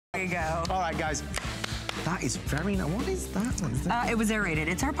go. All right, guys. That is very nice. What is that? It was aerated.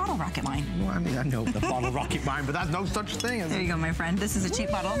 It's our bottle rocket wine. Well, I mean, I know the bottle rocket wine, but that's no such thing. There you go, my friend. This is a cheap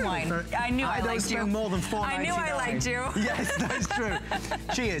bottle of wine. I knew I liked you. I don't spend more than $4.99. I knew I liked you. Yes, that's true.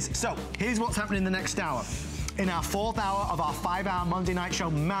 Cheers. So, here's what's happening in the next hour. In our 4th hour of our 5-hour Monday Night Show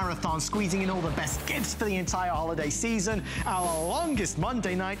marathon, squeezing in all the best gifts for the entire holiday season, our longest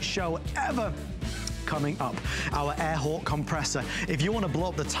Monday Night Show ever. Coming up, our Air Hawk compressor. If you want to blow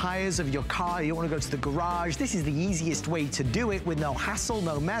up the tires of your car, you want to go to the garage, this is the easiest way to do it with no hassle,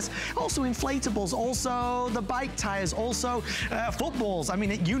 no mess. Also inflatables, also the bike tires, also footballs. I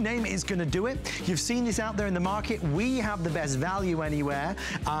mean, you name it, it's going to do it. You've seen this out there in the market. We have the best value anywhere,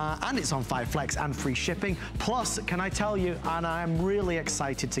 and it's on 5 Flex and free shipping. Plus, can I tell you, and I'm really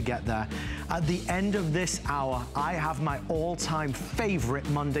excited to get there, at the end of this hour, I have my all-time favorite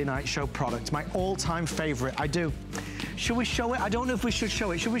Monday Night Show product, my all-time favorite. I do. Should we show it? I don't know if we should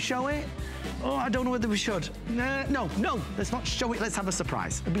show it. Should we show it? Oh, I don't know whether we should. No, let's not show it. Let's have a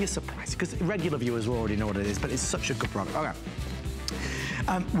surprise. It'll be a surprise because regular viewers will already know what it is, but it's such a good product. Okay.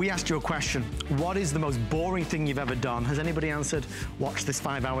 We asked you a question. What is the most boring thing you've ever done? Has anybody answered, watch this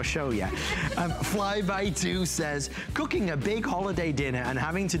 5-hour show yet? Fly-by-2 says, cooking a big holiday dinner and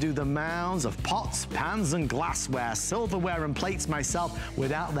having to do the mounds of pots, pans and glassware, silverware and plates myself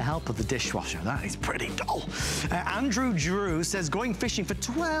without the help of the dishwasher. That is pretty dull. Andrew Drew says, going fishing for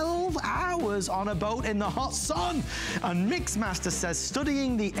 12 hours on a boat in the hot sun. And Mixmaster says,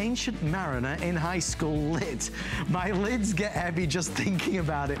 studying the Ancient Mariner in high school lit. My lids get heavy just thinking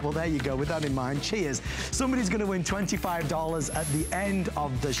about it. Well, there you go. With that in mind, cheers. Somebody's going to win $25 at the end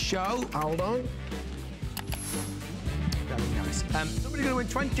of the show. Hold on. Very nice. Somebody's going to win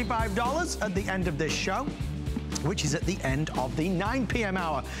 $25 at the end of this show, which is at the end of the 9 p.m.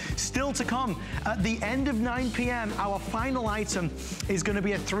 hour. Still to come, at the end of 9 p.m., our final item is going to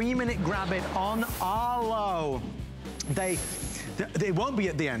be a 3-minute grab it on Arlo. They won't be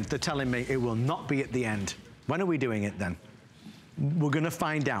at the end. They're telling me it will not be at the end. When are we doing it then? We're going to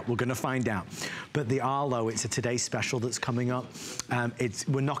find out. We're going to find out. But the Arlo, it's a Today Special that's coming up.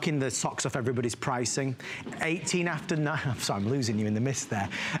 We're knocking the socks off everybody's pricing. 18 after 9. I'm sorry, I'm losing you in the mist there.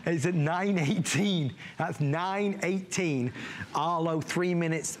 It's at 9:18. That's 9:18. Arlo, 3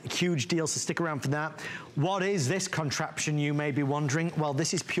 minutes. Huge deal, so stick around for that. What is this contraption, you may be wondering? Well,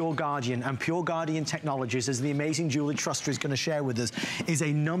 this is Pure Guardian, and Pure Guardian Technologies, as the amazing Julie Truster is going to share with us, is a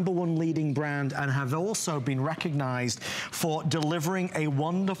 #1 leading brand and have also been recognized for delivering a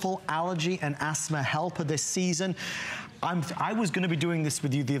wonderful allergy and asthma helper this season. I was going to be doing this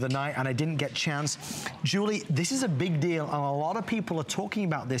with you the other night and I didn't get a chance. Julie, this is a big deal and a lot of people are talking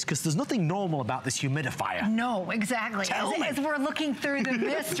about this because there's nothing normal about this humidifier. No, exactly. As we're looking through the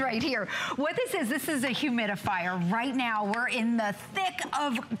mist right here. What this is a humidifier. Right now, we're in the thick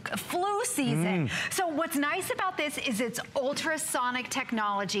of flu season. So what's nice about this is it's ultrasonic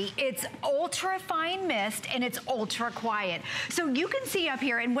technology. It's ultra fine mist and it's ultra quiet. So you can see up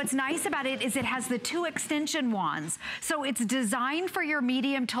here, and what's nice about it is it has the 2 extension wands. So it's designed for your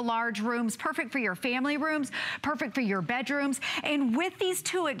medium to large rooms, perfect for your family rooms, perfect for your bedrooms. And with these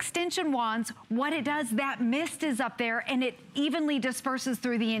 2 extension wands, what it does, that mist is up there and it evenly disperses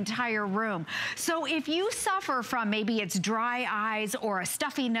through the entire room. So if you suffer from maybe it's dry eyes or a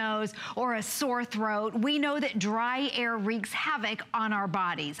stuffy nose or a sore throat, we know that dry air wreaks havoc on our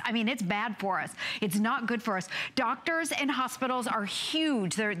bodies. I mean, it's bad for us. It's not good for us. Doctors and hospitals are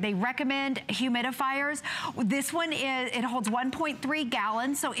huge. They recommend humidifiers. This one it holds 1.3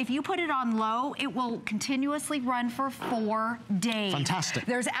 gallons. So if you put it on low, it will continuously run for 4 days. Fantastic.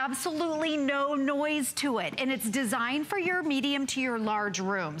 There's absolutely no noise to it. And it's designed for your medium to your large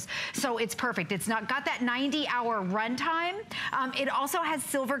rooms. So it's perfect. It's not got that 90-hour runtime. It also has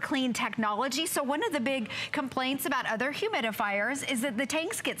Silver Clean technology. So one of the big complaints about other humidifiers is that the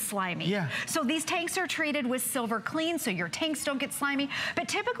tanks get slimy. Yeah. So these tanks are treated with Silver Clean so your tanks don't get slimy. But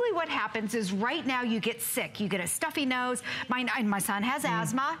typically what happens is right now you get sick. You get a stuffy nose. My son has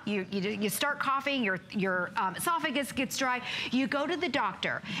asthma. You start coughing, your esophagus gets dry. You go to the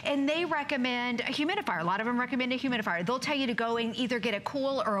doctor and they recommend a humidifier. A lot of them recommend a humidifier. They'll tell you to go and either get a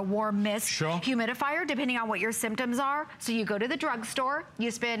cool or a warm mist humidifier, depending on what your symptoms are. So you go to the drugstore,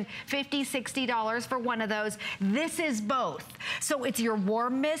 you spend $50, $60 for one of those. This is both. So it's your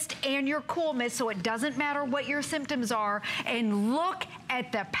warm mist and your cool mist, so it doesn't matter what your symptoms are. And look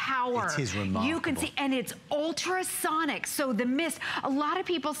at the power. It is remarkable. You can see, and it's ultrasonic. So the mist, a lot of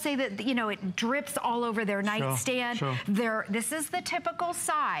people say that, you know, it drips all over their nightstand. This is the typical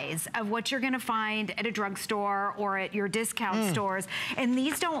size of what you're going to find at a drugstore or at your discount stores. And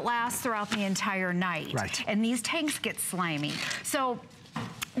these don't last throughout the entire night. Right. And these tanks get slimy. So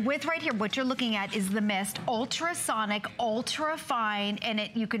with right here, what you're looking at is the mist, ultrasonic, ultra fine, and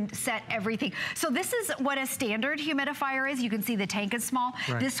you can set everything. So this is what a standard humidifier is. You can see the tank is small.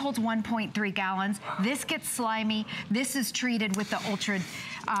 Right. This holds 1.3 gallons. This gets slimy. This is treated with the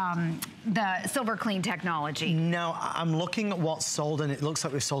the Silver Clean technology. Now, I'm looking at what's sold, and it looks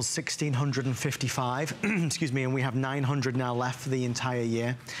like we've sold 1,655, excuse me, and we have 900 now left for the entire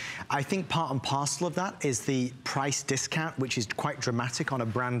year. I think part and parcel of that is the price discount, which is quite dramatic on a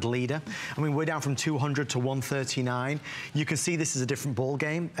brand leader. I mean, we're down from 200 to 139. You can see this is a different ball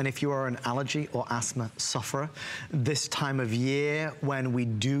game, and if you are an allergy or asthma sufferer, this time of year when we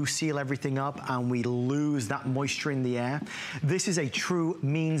do seal everything up and we lose that moisture in the air, this is a true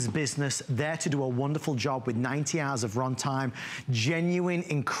means business, there to do a wonderful job with 90 hours of runtime, genuine,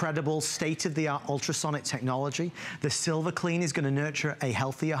 incredible, state-of-the-art ultrasonic technology. The Silver Clean is going to nurture a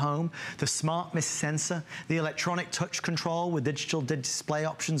healthier home. The smart mist sensor, the electronic touch control with digital display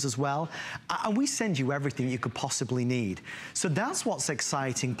options as well. And we send you everything you could possibly need. So that's what's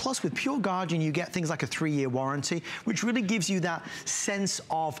exciting. Plus with Pure Guardian, you get things like a 3-year warranty, which really gives you that sense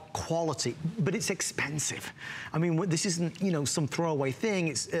of quality, but it's expensive. I mean, this isn't, you know, some throwaway thing.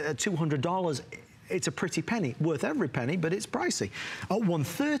 It's $200. It's a pretty penny, worth every penny, but it's pricey. At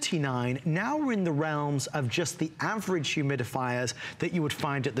 $139, now we're in the realms of just the average humidifiers that you would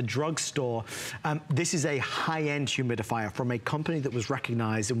find at the drugstore. This is a high-end humidifier from a company that was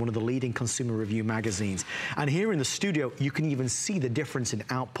recognized in one of the leading consumer review magazines. And here in the studio, you can even see the difference in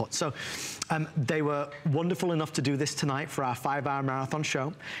output. So they were wonderful enough to do this tonight for our 5-hour marathon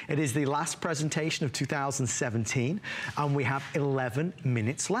show. It is the last presentation of 2017, and we have 11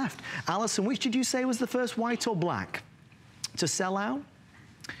 minutes left. Alison, which did you say was the first, white or black, to sell out?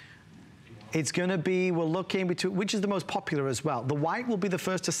 It's going to be, we're looking between, which is the most popular as well? The white will be the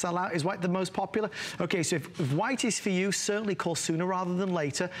first to sell out. Is white the most popular? Okay, so if white is for you, certainly call sooner rather than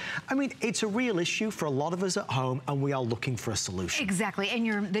later. I mean, it's a real issue for a lot of us at home, and we are looking for a solution. Exactly,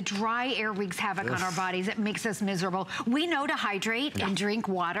 and the dry air wreaks havoc on our bodies. It makes us miserable. We know to hydrate and drink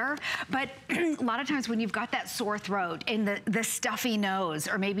water, but a lot of times when you've got that sore throat and the stuffy nose,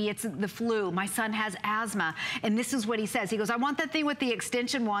 or maybe it's the flu. My son has asthma, and this is what he says. He goes, I want that thing with the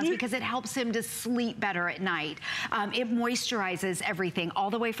extension wands because it helps him to sleep better at night. It moisturizes everything,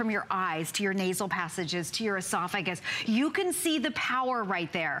 all the way from your eyes to your nasal passages to your esophagus. You can see the power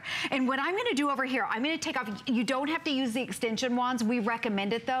right there. And what I'm gonna do over here, I'm gonna take off, you don't have to use the extension wands. We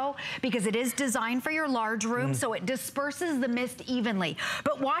recommend it though, because it is designed for your large room, so it disperses the mist evenly.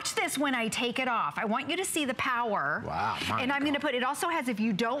 But watch this when I take it off. I want you to see the power. Wow. And I'm gonna put, it also has, if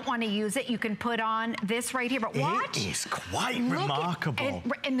you don't wanna use it, you can put on this right here, but watch. It is quite remarkable.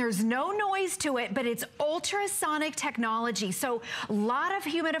 And there's no noise to it, but it's ultrasonic technology. So a lot of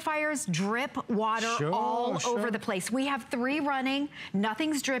humidifiers drip water all over the place. We have 3 running,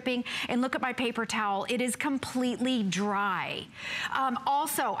 nothing's dripping, and look at my paper towel. It is completely dry.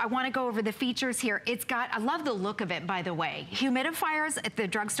 Also, I want to go over the features here. It's got, I love the look of it, by the way. Humidifiers at the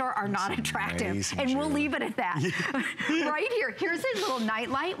drugstore are not attractive, and we'll leave it at that. Right here, here's a little night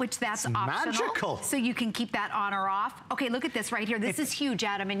light, which that's optional. Magical. So you can keep that on or off. Okay, look at this right here. This is huge,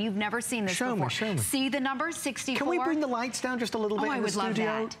 Adam, and you've never seen this before. Show me. See the number, 64? Can we bring the lights down just a little bit in the studio?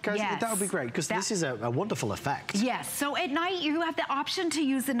 I would love that. Guys, yes. That would be great, because this is a wonderful effect. Yes, so at night you have the option to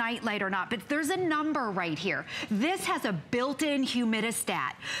use the night light or not, but there's a number right here. This has a built-in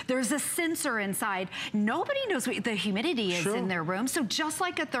humidistat. There's a sensor inside. Nobody knows what the humidity is in their room, so just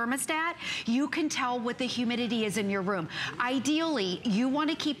like a thermostat, you can tell what the humidity is in your room. Ideally, you want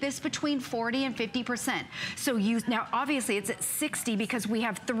to keep this between 40 and 50%. So now obviously it's at 60 because we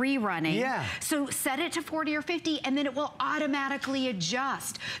have 3 running. Yeah. So set it to 40 or 50, and then it will automatically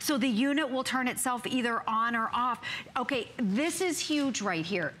adjust. So the unit will turn itself either on or off. Okay, this is huge right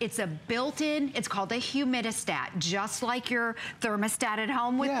here. It's a built-in, it's called a humidistat, just like your thermostat at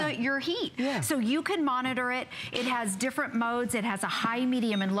home with your heat. Yeah. So you can monitor it. It has different modes. It has a high,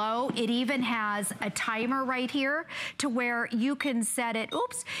 medium, and low. It even has a timer right here to where you can set it,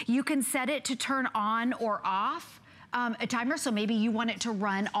 you can set it to turn on or off. A timer, so maybe you want it to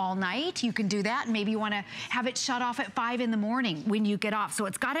run all night. You can do that. Maybe you want to have it shut off at 5 in the morning when you get off. So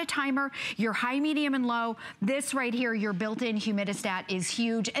it's got a timer, your high, medium, and low. This right here, your built-in humidistat is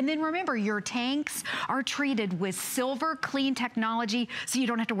huge. And then remember, your tanks are treated with Silver Clean technology, so you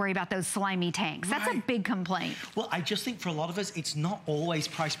don't have to worry about those slimy tanks. That's a big complaint. Well, I just think for a lot of us, it's not always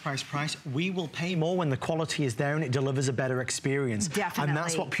price. We will pay more when the quality is there and it delivers a better experience. Definitely. And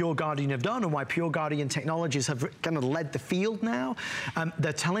that's what Pure Guardian have done, and why Pure Guardian Technologies have kind of of led the field now.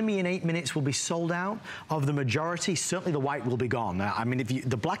 They're telling me in 8 minutes we'll be sold out of the majority. Certainly the white will be gone. I mean,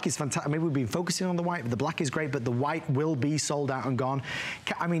 the black is fantastic. I mean, we've been focusing on the white, but the black is great, but the white will be sold out and gone.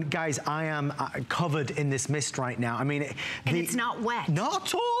 I mean, guys, I am covered in this mist right now. I mean, and it's not wet. Not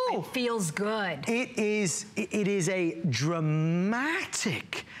at all. It feels good. It is a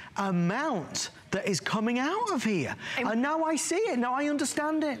dramatic amount that is coming out of here. And now I see it, now I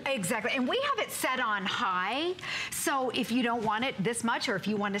understand it. Exactly, and we have it set on high, so if you don't want it this much, or if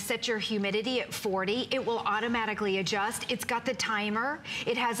you want to set your humidity at 40, it will automatically adjust. It's got the timer,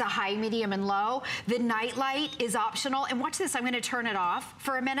 it has a high, medium, and low. The night light is optional, and watch this, I'm gonna turn it off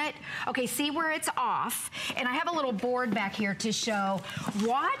for a minute. Okay, see where it's off, and I have a little board back here to show.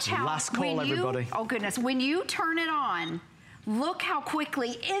 Watch how, last call, everybody. Oh goodness, when you turn it on, look how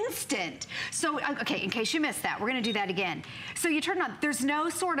quickly, instant. So, okay, in case you missed that, we're gonna do that again. So you turn it on, there's no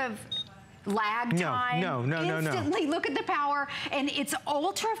sort of lag time. No. Instantly, look at the power, and it's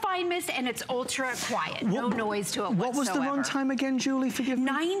ultra fine mist and it's ultra quiet. No noise to it whatsoever. What was the run time again, Julie? Forgive me.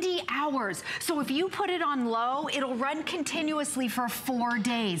 90 hours. So if you put it on low, it'll run continuously for 4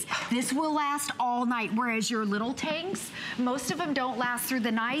 days. This will last all night, whereas your little tanks, most of them don't last through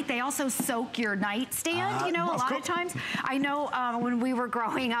the night. They also soak your nightstand, you know, a lot of times. I know when we were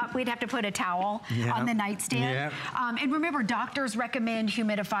growing up, we'd have to put a towel on the nightstand. And remember, doctors recommend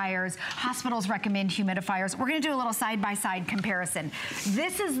humidifiers. Hospitals recommend humidifiers. We're gonna do a little side-by-side comparison.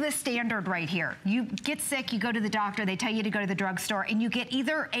 This is the standard right here. You get sick, you go to the doctor, they tell you to go to the drugstore, and you get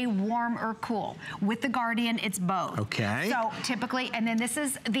either a warm or cool. With the Guardian, it's both. Okay. So typically, and then this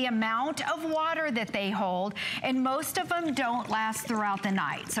is the amount of water that they hold, and most of them don't last throughout the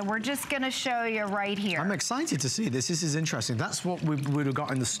night. So we're just gonna show you right here. I'm excited to see this. This is interesting. That's what we would have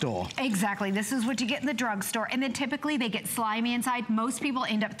got in the store. Exactly. This is what you get in the drugstore. And then typically they get slimy inside. Most people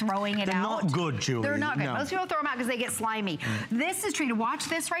end up throwing it out. Not good, Julie. They're not good. No. Most people throw them out because they get slimy. This is treated. Watch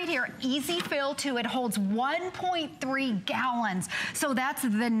this right here. Easy fill too. It holds 1.3 gallons. So that's the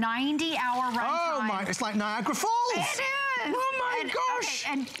 90-hour run time. Oh my! It's like Niagara Falls. It is. Oh my gosh!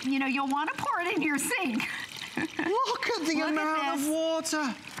 Okay, and you know you'll want to pour it in your sink. Look at the amount of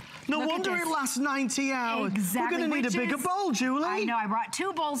water. No wonder it lasts 90 hours. Exactly. We're going to need a bigger bowl, Julie. I know. I brought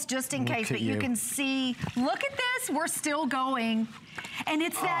 2 bowls just in case, but you can see. Look at this. We're still going. And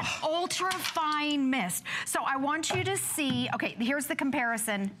it's that ultra fine mist. So I want you to see, okay, here's the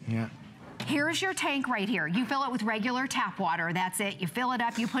comparison. Yeah. Here's your tank right here. You fill it with regular tap water. That's it. You fill it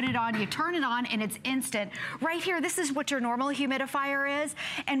up, you put it on, you turn it on, and it's instant. Right here, this is what your normal humidifier is,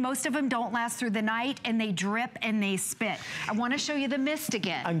 and most of them don't last through the night, and they drip and they spit. I want to show you the mist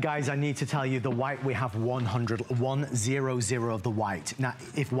again. And guys, I need to tell you, the white, we have 100 of the white. Now,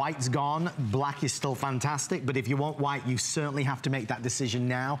 if white's gone, black is still fantastic, but if you want white, you certainly have to make that decision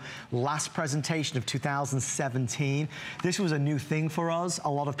now. Last presentation of 2017. This was a new thing for us. A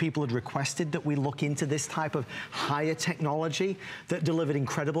lot of people had requested that we look into this type of higher technology that delivered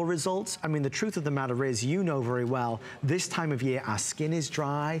incredible results. I mean, the truth of the matter is, you know very well, this time of year, our skin is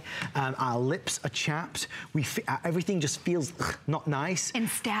dry, our lips are chapped, everything just feels not nice. And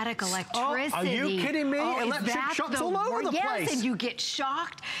static electricity. Oh, are you kidding me? Electric shocks all over the place. Yes, and you get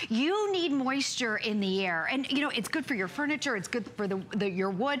shocked. You need moisture in the air. And you know, it's good for your furniture, it's good for your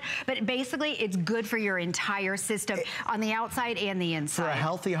wood, but basically it's good for your entire system on the outside and the inside. For a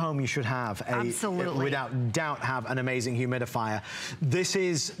healthy home, you should have without doubt, have an amazing humidifier. This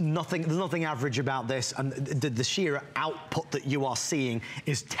is nothing, there's nothing average about this, and the sheer output that you are seeing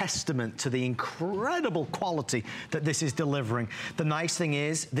is testament to the incredible quality that this is delivering. The nice thing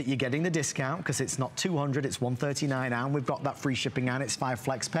is that you're getting the discount because it's not $200, it's $139, and we've got that free shipping and it's 5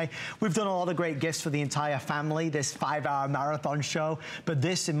 flex pay. We've done a lot of great gifts for the entire family, this 5-hour marathon show, but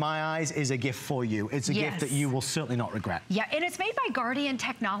this, in my eyes, is a gift for you. It's a gift that you will certainly not regret. Yeah, and it's made by Guardian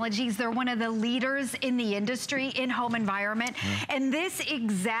Technologies. They're one of the leaders in the industry in home environment. And this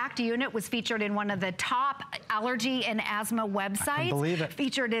exact unit was featured in one of the top allergy and asthma websites. I believe it.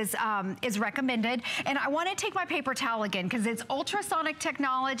 Featured is recommended. And I want to take my paper towel again because it's ultrasonic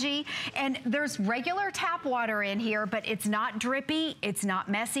technology, and there's regular tap water in here, but it's not drippy, it's not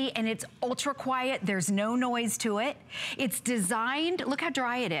messy, and it's ultra quiet. There's no noise to it. It's designed, look how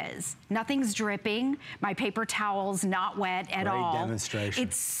dry it is. Nothing's dripping. My paper towel's not wet at all. Great demonstration.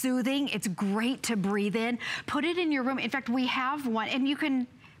 It's soothing. It's great to breathe in. Put it in your room. In fact, we have one, and you can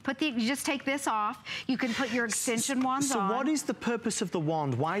You just take this off. You can put your extension wands on. So what is the purpose of the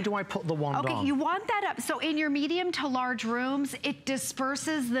wand? Why do I put the wand on? Okay, you want that up. So in your medium to large rooms, it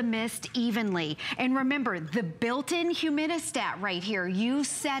disperses the mist evenly. And remember, the built-in humidistat right here, you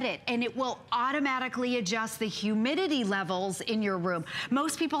set it and it will automatically adjust the humidity levels in your room.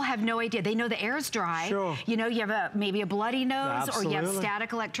 Most people have no idea. They know the air's dry. Sure. You know, you have maybe a bloody nose, or you have Absolutely.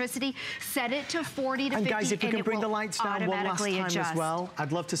 static electricity. Set it to 40 to 50, and guys, if you can bring the lights down one last time adjust. as well,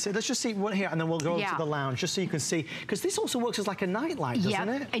 I'd love to see. Let's just see one here, and then we'll go to the lounge, just so you can see, because this also works as like a night light, doesn't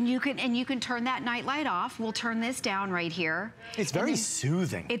it? And you can turn that night light off. We'll turn this down right here. It's very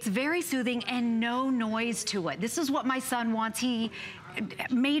soothing. It's very soothing and no noise to it. This is what my son wants.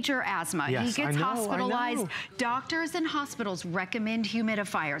 Major asthma. Yes, he gets I know. hospitalized. Doctors and hospitals recommend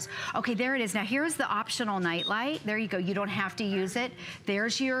humidifiers. Okay, there it is. Now here's the optional night light. There you go. You don't have to use it.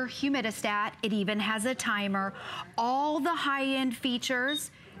 There's your humidistat. It even has a timer. All the high-end features.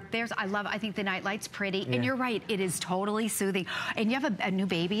 I think the night light's pretty. Yeah. And you're right, it is totally soothing. And you have a new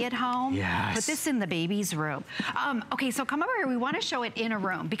baby at home. Yes. Put this in the baby's room. Okay, so come over here. We want to show it in a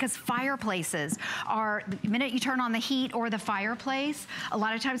room because fireplaces are, the minute you turn on the heat or the fireplace, a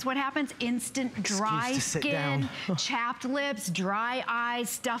lot of times what happens, instant dry skin, chapped lips, dry eyes,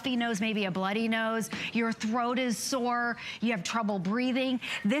 stuffy nose, maybe a bloody nose, your throat is sore, you have trouble breathing.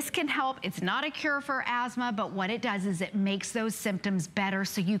 This can help. It's not a cure for asthma, but what it does is it makes those symptoms better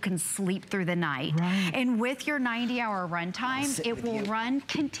so you can sleep through the night. Right. And with your 90-hour runtime, it will run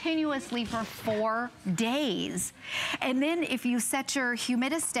continuously for 4 days. And then if you set your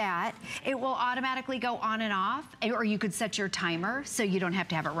humidistat, it will automatically go on and off, or you could set your timer so you don't have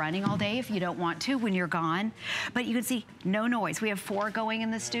to have it running all day if you don't want to when you're gone. But you can see no noise. We have 4 going in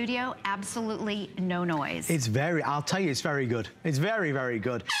the studio, absolutely no noise. It's I'll tell you, it's very good. It's very, very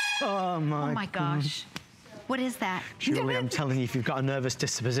good. Oh my gosh. What is that? Julie, I'm telling you, if you've got a nervous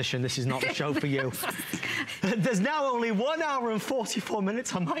disposition, this is not the show for you. There's now only 1 hour and 44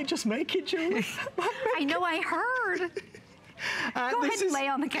 minutes. I might just make it, Julie. I know, I heard. Go ahead and lay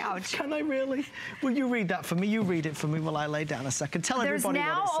on the couch. Can I really? Will you read that for me? You read it for me while I lay down a second. Tell everybody what it says.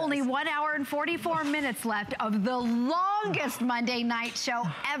 There's now only 1 hour and 44 minutes left of the longest Monday night show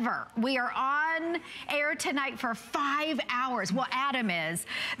ever. We are on air tonight for 5 hours. Well, Adam is.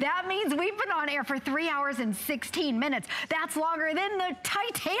 That means we've been on air for 3 hours and 16 minutes. That's longer than the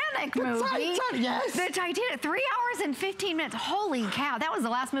Titanic movie. Yes. The Titanic, 3 hours and 15 minutes. Holy cow, that was the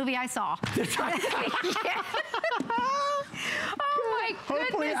last movie I saw. The Titanic. Oh my goodness,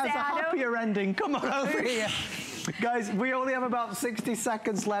 hopefully it has a happier ending. Come on over here. Guys, we only have about 60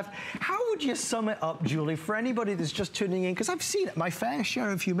 seconds left. How would you sum it up, Julie, for anybody that's just tuning in? Because I've seen it, my fair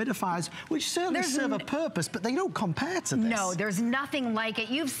share of humidifiers, which certainly serve a purpose, but they don't compare to this. No, there's nothing like it.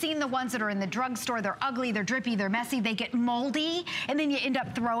 You've seen the ones that are in the drugstore. They're ugly, they're drippy, they're messy, they get moldy, and then you end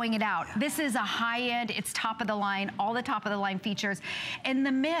up throwing it out. This is a high-end, it's top of the line, all the top of the line features. And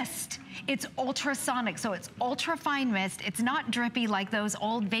the mist, it's ultrasonic, so it's ultra-fine mist. It's not drippy like those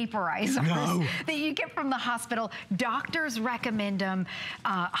old vaporizers that you get from the hospital. Doctors recommend them.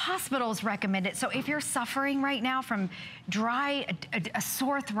 Hospitals recommend it. So if you're suffering right now from a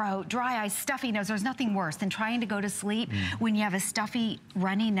sore throat, dry eyes, stuffy nose, there's nothing worse than trying to go to sleep when you have a stuffy,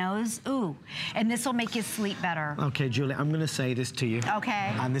 runny nose. Ooh, and this will make you sleep better. Okay, Julie, I'm going to say this to you.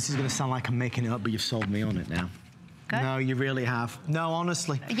 Okay. And this is going to sound like I'm making it up, but you've sold me on it now. Good. No, you really have. No,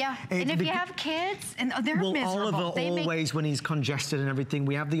 honestly. Yeah, and if you have kids, and they're miserable. Oliver always, when he's congested and everything,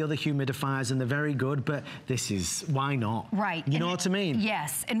 we have the other humidifiers and they're very good, but this is, why not? Right. You know what I mean?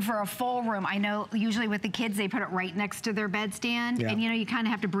 Yes, and for a full room, I know usually with the kids, they put it right next to their bedstand, and you know, you kind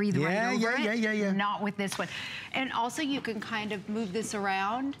of have to breathe right over it. Yeah. Not with this one. And also you can kind of move this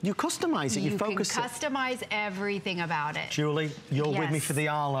around. You customize it, you focus it. You can customize everything about it. Julie, you're with me for the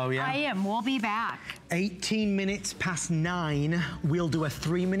Arlo, yeah? I am, we'll be back. 18 minutes past 9, we'll do a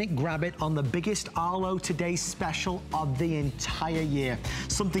 3-minute grab it on the biggest Arlo Today special of the entire year.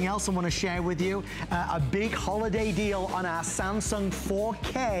 Something else I want to share with you, a big holiday deal on our Samsung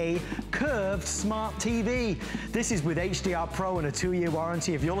 4K curved smart TV. This is with HDR Pro and a 2-year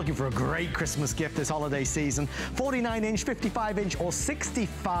warranty if you're looking for a great Christmas gift this holiday season. 49-inch, 55-inch or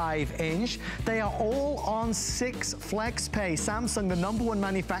 65-inch. They are all on 6 flex pay. Samsung, the #1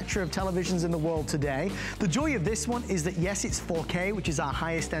 manufacturer of televisions in the world today. The joy of this one is that yes, it's 4K, which is our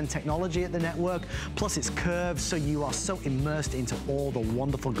highest end technology at the network, plus it's curved, so you are so immersed into all the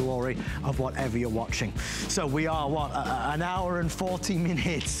wonderful glory of whatever you're watching. So we are, an hour and 40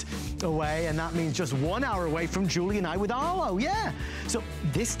 minutes away, and that means just 1 hour away from Julie and I with Arlo, yeah. So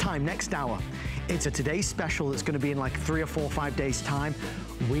this time next hour, It's a today's special that's going to be in like 3 or 4 or 5 days time.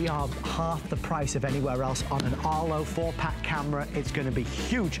 We are half the price of anywhere else on an Arlo 4-pack camera. It's going to be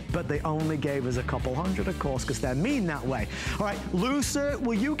huge, but they only gave us a couple hundred, of course, because they're mean that way. All right, Lou, sir,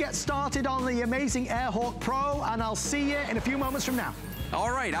 will you get started on the amazing AirHawk Pro, and I'll see you in a few moments from now.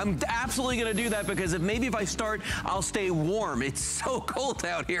 All right, I'm absolutely gonna do that because maybe if I start, I'll stay warm. It's so cold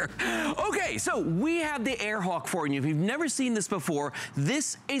out here. Okay, so we have the AirHawk for you. If you've never seen this before,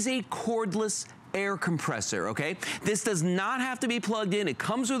 this is a cordless air compressor, okay? This does not have to be plugged in. It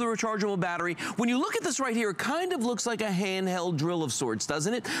comes with a rechargeable battery. When you look at this right here, it kind of looks like a handheld drill of sorts,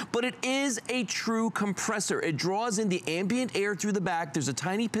 doesn't it? But it is a true compressor. It draws in the ambient air through the back. There's a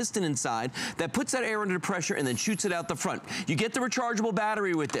tiny piston inside that puts that air under pressure and then shoots it out the front. You get the rechargeable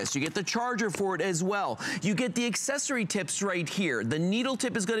battery with this. You get the charger for it as well. You get the accessory tips right here. The needle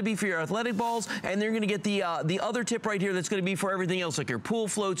tip is gonna be for your athletic balls, and they're gonna get the other tip right here that's gonna be for everything else, like your pool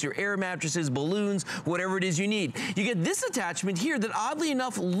floats, your air mattresses, balloons, whatever it is you need. You get this attachment here that oddly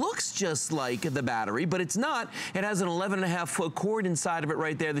enough looks just like the battery, but it's not. It has an 11.5-foot cord inside of it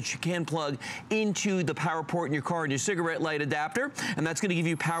right there that you can plug into the power port in your car and your cigarette light adapter, and that's gonna give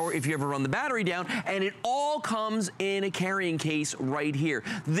you power if you ever run the battery down, and it all comes in a carrying case right here.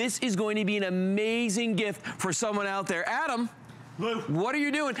 This is going to be an amazing gift for someone out there. Adam, Lou, what are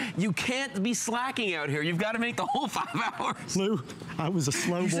you doing? You can't be slacking out here. You've got to make the whole 5 hours. Lou, that was a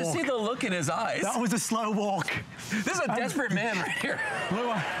slow walk. You should see the look in his eyes. That was a slow walk. This is a desperate man right here.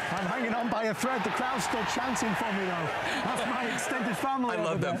 Lou, I'm hanging on by a thread. The crowd's still chanting for me, though. That's my extended family. I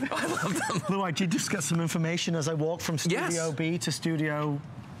love them. I love them. Lou, I did just get some information as I walked from Studio B to Studio...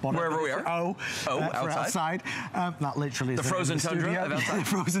 wherever we are. Outside. That literally is the frozen tundra of outside. The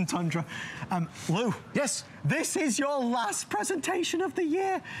frozen tundra. Lou. Yes. This is your last presentation of the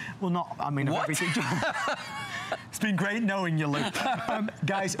year. Well, not, I mean, of everything. It's been great knowing you, Lou.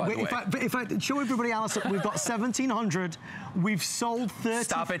 Guys, if I show everybody else, we've got 1,700. We've sold 35.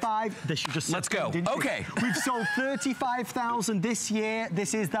 Stop it. This you just Let's go. Okay. We've sold 35,000 this year.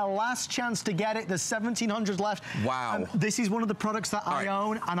 This is the last chance to get it. There's 1,700 left. Wow. This is one of the products that I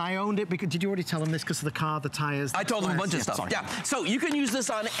own, and I owned it because, did you already tell them this because of the car, the tires? I told them a bunch of stuff. Sorry. Yeah, so you can use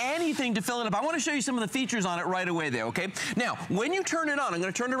this on anything to fill it up. I want to show you some of the features on it right away there, okay? Now, when you turn it on, I'm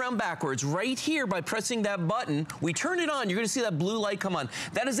going to turn it around backwards. Right here, by pressing that button, we turn it on, you're going to see that blue light come on.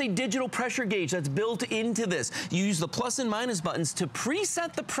 That is a digital pressure gauge that's built into this. You use the plus and minus buttons to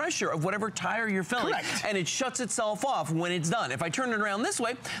preset the pressure of whatever tire you're filling. Correct. And it shuts itself off when it's done. If I turn it around this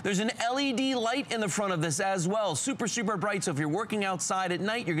way, there's an LED light in the front of this as well. Super, super bright. So if you're working outside at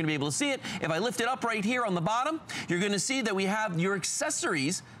night, you're going to be able to see it. If I lift it up right here on the bottom, you're going to see that we have your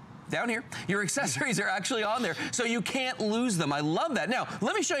accessories down here. Your accessories are actually on there, so you can't lose them. I love that. Now,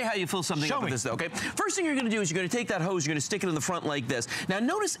 let me show you how you fill something up with this, though, okay? First thing you're gonna do is you're gonna take that hose, you're gonna stick it in the front like this. Now,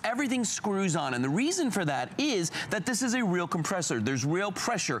 notice everything screws on, and the reason for that is that this is a real compressor. There's real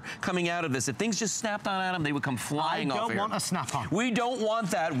pressure coming out of this. If things just snapped on at them, they would come flying off here. I don't want a snap-on. We don't want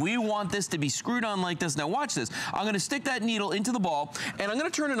that. We want this to be screwed on like this. Now, watch this. I'm gonna stick that needle into the ball, and I'm gonna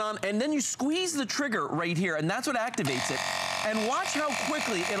turn it on, and then you squeeze the trigger right here, and that's what activates it. And watch how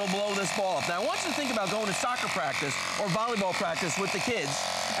quickly it'll blow this ball up. Now, I want you to think about going to soccer practice or volleyball practice with the kids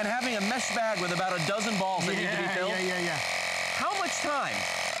and having a mesh bag with about a dozen balls that need to be filled. How much time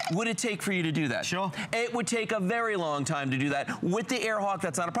would it take for you to do that? Sure. It would take a very long time to do that. With the AirHawk,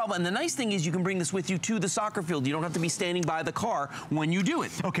 that's not a problem. And the nice thing is you can bring this with you to the soccer field. You don't have to be standing by the car when you do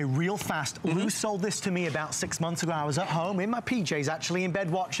it. Okay, real fast. Lou sold this to me about 6 months ago. I was at home in my PJs, actually in bed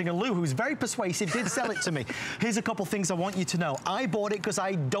watching, and Lou, who's very persuasive, did sell it to me. Here's a couple things I want you to know. I bought it because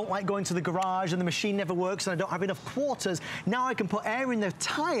I don't like going to the garage and the machine never works and I don't have enough quarters. Now I can put air in the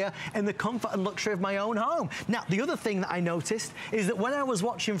tire in the comfort and luxury of my own home. Now, the other thing that I noticed is that when I was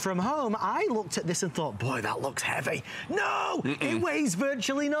watching from home, I looked at this and thought, boy, that looks heavy. No, it weighs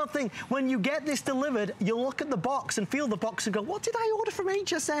virtually nothing. When you get this delivered, you look at the box and feel the box and go, what did I order from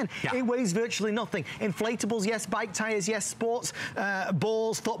HSN? Yeah. It weighs virtually nothing. Inflatables, yes. Bike tires, yes. Sports,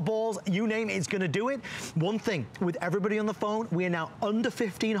 balls, footballs, you name it, it's gonna do it. One thing, with everybody on the phone, we are now under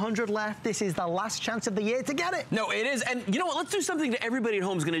 1,500 left. This is the last chance of the year to get it. No, it is. And you know what? Let's do something that everybody at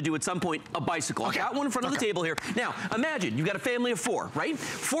home is gonna do at some point, a bicycle. Okay. I got one in front of the table here. Now, imagine you've got a family of 4, right?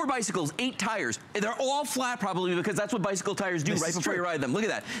 4 bicycles, 8 tires. They're all flat probably because that's what bicycle tires do right before you ride them. Look at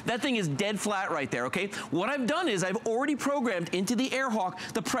that. That thing is dead flat right there, okay? What I've done is I've already programmed into the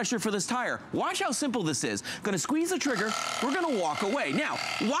AirHawk the pressure for this tire. Watch how simple this is. Gonna squeeze the trigger, we're gonna walk away. Now,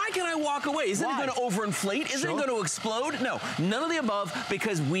 why can I walk away? Isn't it gonna overinflate? Isn't it gonna explode? No, none of the above,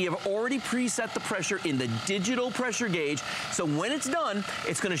 because we have already preset the pressure in the digital pressure gauge. So when it's done,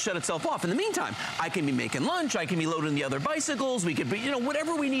 it's gonna shut itself off. In the meantime, I can be making lunch, I can be loading the other bicycles, we could be, you know, whatever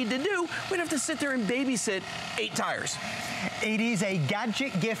whatever we need to do, we'd have to sit there and babysit 8 tires. It is a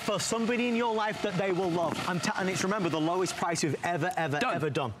gadget gift for somebody in your life that they will love. And it's, remember, the lowest price we've ever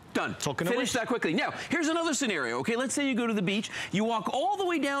done. Done. Talking Finish that quickly. Now, here's another scenario, okay? Let's say you go to the beach, you walk all the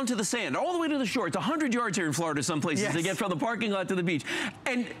way down to the sand, all the way to the shore. It's 100 yards here in Florida, some places, to get from the parking lot to the beach.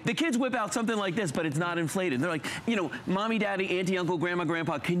 And the kids whip out something like this, but it's not inflated. They're like, you know, mommy, daddy, auntie, uncle, grandma,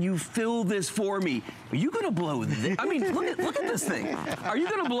 grandpa, can you fill this for me? Are you gonna blow this? I mean, look at this thing. Are you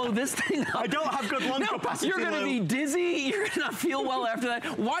gonna blow this thing up? I don't have good lung capacity. You're gonna be dizzy. You're gonna not feel well after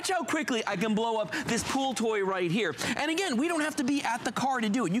that. Watch how quickly I can blow up this pool toy right here. And again, we don't have to be at the car to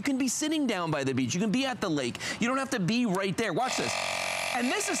do it. You can be sitting down by the beach. You can be at the lake. You don't have to be right there. Watch this. And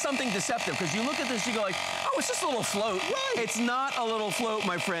this is something deceptive, because you look at this, you go like, oh, it's just a little float. Right. It's not a little float,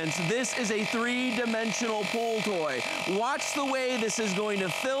 my friends. This is a 3-dimensional pool toy. Watch the way this is going to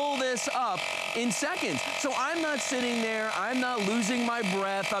fill this up in seconds. So I'm not sitting there. I'm not losing my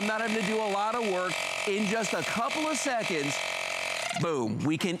breath. I'm not having to do a lot of work. In just a couple of seconds, boom,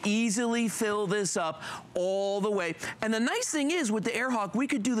 we can easily fill this up all the way. And the nice thing is, with the AirHawk, we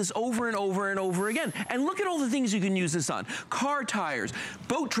could do this over and over and over again. And look at all the things you can use this on. Car tires,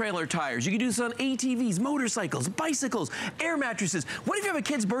 boat trailer tires. You can do this on ATVs, motorcycles, bicycles, air mattresses. What if you have a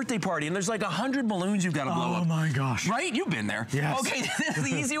kid's birthday party and there's like 100 balloons you've got to blow up? Oh my gosh. Right? You've been there. Yes. Okay,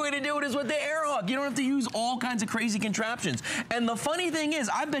 the easy way to do it is with the AirHawk. You don't have to use all kinds of crazy contraptions. And the funny thing is,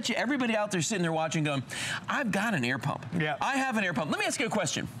 I bet you everybody out there sitting there watching going, I've got an air pump. Yeah. I have an air pump. Let me ask you a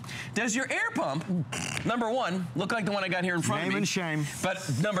question. Does your air pump, number one, look like the one I got here in front of me? Name and shame. But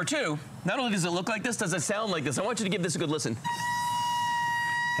number two, not only does it look like this, does it sound like this? I want you to give this a good listen.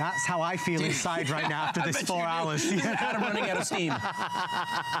 That's how I feel inside right now after this 4 hours. I'm running out of steam.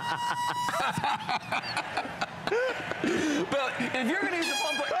 But if you're going to use a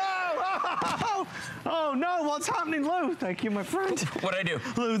pump... Oh no, what's happening, Lou? Thank you, my friend. What'd I do?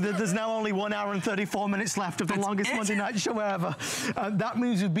 Lou, there's now only 1 hour and 34 minutes left of the longest Monday night show ever. That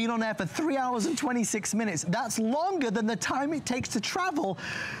means we've been on air for 3 hours and 26 minutes. That's longer than the time it takes to travel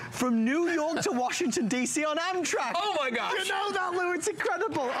from New York to Washington, D.C. on Amtrak. Oh my gosh. You know that, Lou? It's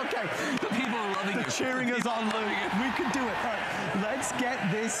incredible. Okay. The people are loving it. Cheering us on, Lou. We can do it. All right. Let's get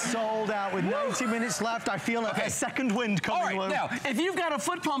this sold out with 90 minutes left. I feel a second wind coming, Lou. Now, if you've got a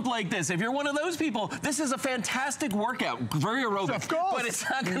foot pump like this, if you're one of those people, this is a fantastic workout. Very aerobic. Of course. But it's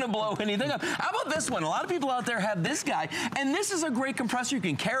not going to blow anything up. How about this one? A lot of people out there have this guy, and this is a great compressor. You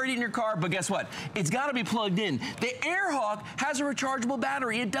can carry it in your car, but guess what? It's got to be plugged in. The AirHawk has a rechargeable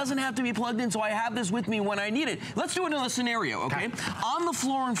battery. It doesn't have to be plugged in, so I have this with me when I need it. Let's do another scenario, okay? On the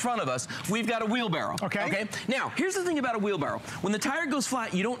floor in front of us, we've got a wheelbarrow. Okay. Now, here's the thing about a wheelbarrow. When the tire goes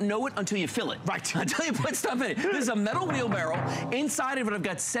flat, you don't know it until you fill it. Right. Until you put stuff in it. This is a metal wheelbarrow. Inside of it, I've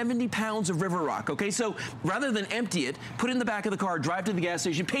got 70 pounds of river rock, okay? So rather than empty it, put it in the back of the car, drive to the gas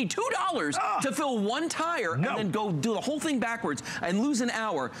station, pay $2 to fill 1 tire, and then go do the whole thing backwards and lose an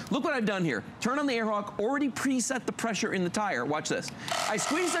hour. Look what I've done here. Turn on the AirHawk, already preset the pressure in the tire. Watch this. I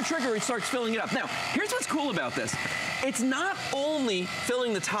squeeze the trigger, it starts filling it up. Now, here's what's cool about this. It's not only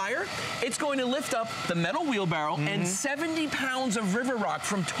filling the tire, it's going to lift up the metal wheelbarrow and 70 pounds of river rock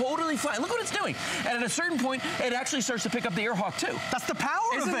from totally flat. Look what it's doing. And at a certain point, it actually starts to pick up the AirHawk too. That's the power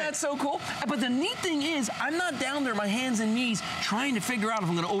of it. Isn't that so cool? But the neat thing is, I'm not down there, my hands and knees, trying to figure out if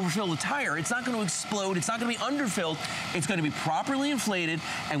I'm going to overfill the tire. It's not going to explode. It's not going to be underfilled. It's going to be properly inflated.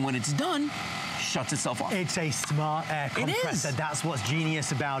 And when it's done, shuts itself off. It's a smart air compressor. It is. That's what's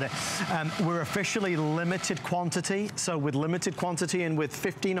genius about it. We're officially limited quantity. So with limited quantity and with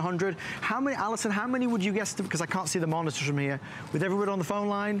 1,500, how many, Alison, how many would you guess, because I can't see the monitors from here, with everyone on the phone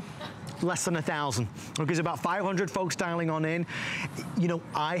line? Less than 1,000. Okay, there's about 500 folks dialing on in. You know,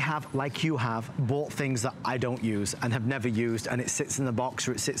 I have, like you have, bought things that I don't use and have never used, and it sits in the box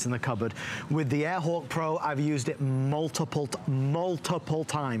or it sits in the cupboard. With the AirHawk Pro, I've used it multiple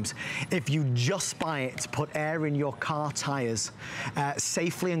times. If you just buy it to put air in your car tires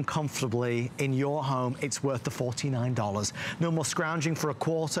safely and comfortably in your home, it's worth the $49. No more scrounging for a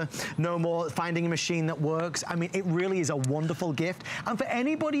quarter, no more finding a machine that works. I mean, it really is a wonderful gift. And for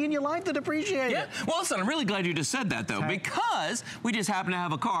anybody in your life that appreciate it. Well, listen, I'm really glad you just said that, though, because we just happen to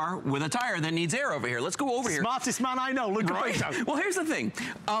have a car with a tire that needs air over here. Let's go over here. Smartest man I know, look right. Well, here's the thing.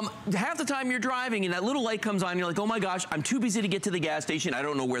 Half the time you're driving and that little light comes on, you're like, oh my gosh, I'm too busy to get to the gas station. I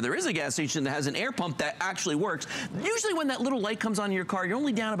don't know where there is a gas station that has an air pump that actually works. Usually when that little light comes on in your car, you're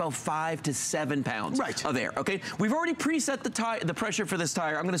only down about 5 to 7 pounds of air, okay? We've already preset the pressure for this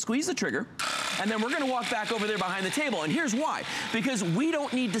tire. I'm gonna squeeze the trigger, and then we're gonna walk back over there behind the table. And here's why. Because we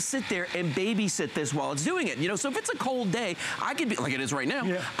don't need to sit there and babysit this while it's doing it. You know, so if it's a cold day, I could be, like it is right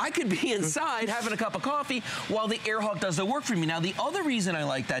now, I could be inside having a cup of coffee while the Air Hawk does the work for me. Now, the other reason I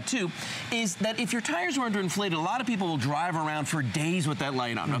like that too is that if your tires are underinflated, a lot of people will drive around for days with that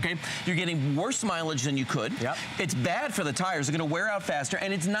light on, okay? You're getting worse mileage than you could. It's bad for the tires. They're gonna wear out faster,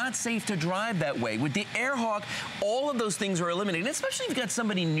 and it's not safe to drive that way. With the Air Hawk, all of those things are eliminated, especially if you've got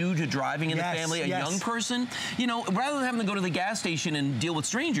somebody new to driving in the family, a young person. You know, rather than having to go to the gas station and deal with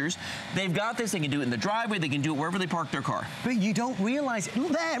strangers, they've got this. They can do it in the driveway. They can do it wherever they park their car. But you don't realize it.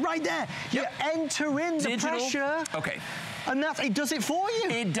 Look there, right there. You enter in the pressure. Okay. And it does it for you.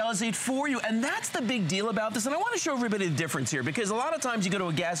 It does it for you. And that's the big deal about this. And I want to show everybody the difference here, because a lot of times you go to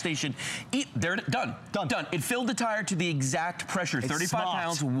a gas station, they're done. It filled the tire to the exact pressure, 35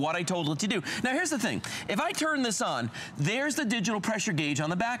 pounds, what I told it to do. Now, here's the thing. If I turn this on, there's the digital pressure gauge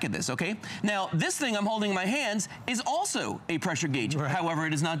on the back of this, okay? Now, this thing I'm holding in my hands is also a pressure gauge. However,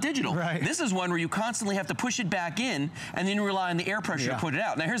 it is not digital. This is one where you constantly have to push it back in, and then you rely on the air pressure to put it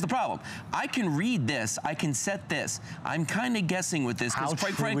out. Now, here's the problem. I can read this. I can set this. I'm kind of guessing with this, because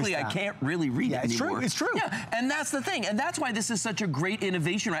quite frankly, I can't really read it anymore. It's true. Yeah, and that's the thing. And that's why this is such a great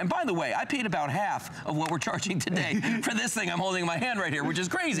innovation. And by the way, I paid about half of what we're charging today for this thing I'm holding in my hand right here, which is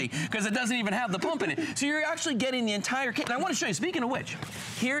crazy, because it doesn't even have the pump in it. So you're actually getting the entire kit. And I want to show you, speaking of which,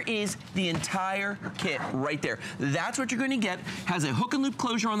 here is the entire kit right there. That's what you're going to get. Has a hook and loop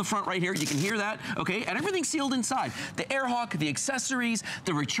closure on the front right here. You can hear that, okay? And everything's sealed inside. The Air Hawk, the accessories,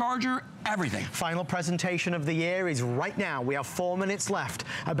 the recharger, everything. Final presentation of the year is right now. We have 4 minutes left.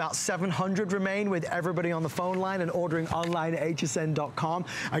 About 700 remain with everybody on the phone line and ordering online at hsn.com.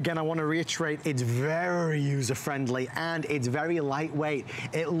 Again, I want to reiterate, it's very user-friendly and it's very lightweight.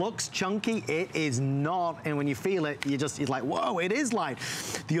 It looks chunky, it is not. And when you feel it, you're like, whoa, it is light.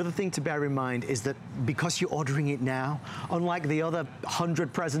 The other thing to bear in mind is that because you're ordering it now, unlike the other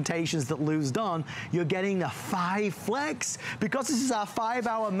 100 presentations that Lou's done, you're getting the 5 Flex. Because this is our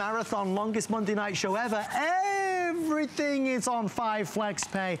 5-hour marathon, longest Monday night show ever, everything is on 5 Flex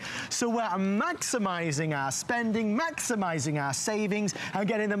Pay. So we're maximizing our spending, maximizing our savings, and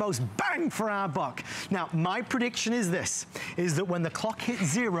getting the most bang for our buck. Now, my prediction is this, is that when the clock hits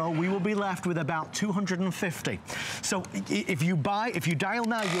 0, we will be left with about 250. So if you dial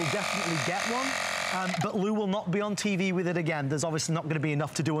now, you'll definitely get one. But Lou will not be on TV with it again. There's obviously not going to be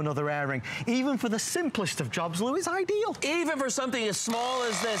enough to do another airing. Even for the simplest of jobs, Lou, is ideal. Even for something as small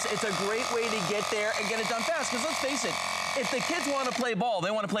as this, it's a great way to get there and get it done fast. Because let's face it, if the kids want to play ball,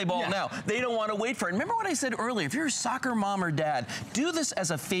 they want to play ball now. They don't want to wait for it. Remember what I said earlier? If you're a soccer mom or dad, do this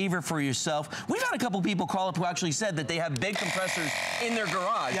as a favor for yourself. We've had a couple people call up who actually said that they have big compressors in their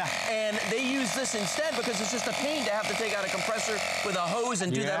garage. And they use this instead because it's just a pain to have to take out a compressor with a hose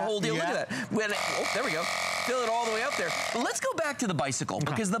and do that whole deal. Look at that. Oh, there we go. Fill it all the way up there. But let's go back to the bicycle,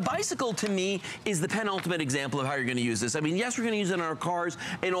 because the bicycle to me is the penultimate example of how you're going to use this. I mean, yes, we're going to use it in our cars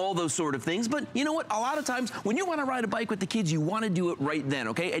and all those sort of things, but you know what? A lot of times when you want to ride a bike with the kids, you want to do it right then,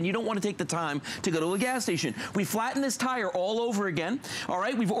 okay? And you don't want to take the time to go to a gas station. We flatten this tire all over again, all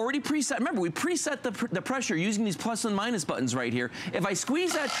right? We've already preset, remember, we preset the pressure using these plus and minus buttons right here. If I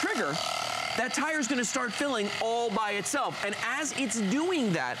squeeze that trigger, that tire's going to start filling all by itself. And as it's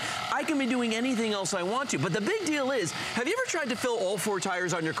doing that, I can be doing anything else I want to. But the big deal is, have you ever tried to fill all 4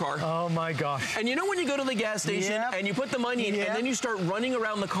 tires on your car? Oh my gosh. And you know when you go to the gas station and you put the money in and then you start running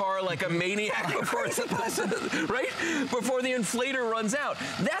around the car like a maniac before it's right? Before the inflator runs out.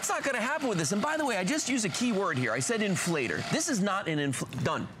 That's not going to happen with this. And by the way, I just used a key word here. I said inflator. This is not an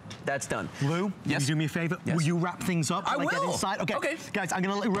done. That's done. Lou, will you do me a favor? Will you wrap things up? I will. Get inside? Okay. Guys, I'm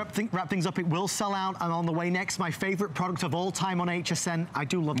going to wrap things up. It will sell out. And on the way next, my favorite product of all time on HSN. I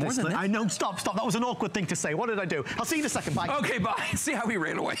do love this. I know. Stop. That was an awkward thing to say. What did I do? I'll see you in a second. Bye. Okay, bye. See how he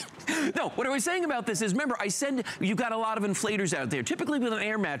ran away. No, what I was saying about this is, remember, I said you've got a lot of inflators out there. Typically with an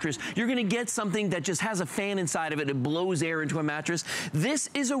air mattress, you're going to get something that just has a fan inside of it. It blows air into a mattress. This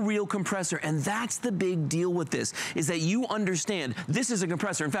is a real compressor. And that's the big deal with this, is that you understand this is a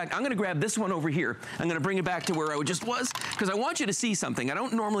compressor. In fact, I'm going to grab this one over here. I'm going to bring it back to where I just was, because I want you to see something. I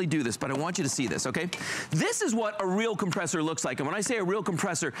don't normally do this, but I want you to see this, okay? This is what a real compressor looks like. And when I say a real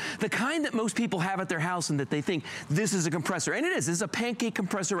compressor, the kind that most people have at their house and that they think this is a compressor. And it is. This is a pancake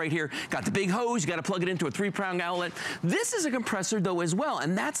compressor right here. Got the big hose. You got to plug it into a 3-prong outlet. This is a compressor, though, as well.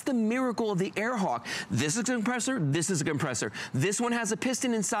 And that's the miracle of the Air Hawk. This is a compressor. This is a compressor. This one has a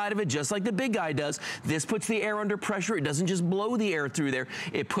piston inside of it, just like the big guy does. This puts the air under pressure. It doesn't just blow the air through there.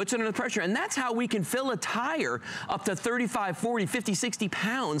 It puts puts it under pressure. And that's how we can fill a tire up to 35, 40, 50, 60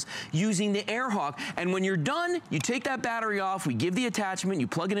 pounds using the AirHawk. And when you're done, you take that battery off, we give the attachment, you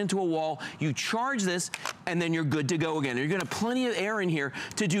plug it into a wall, you charge this, and then you're good to go again. You're gonna have plenty of air in here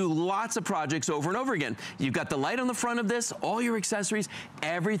to do lots of projects over and over again. You've got the light on the front of this, all your accessories,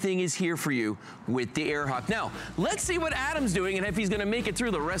 everything is here for you with the AirHawk. Now, let's see what Adam's doing and if he's gonna make it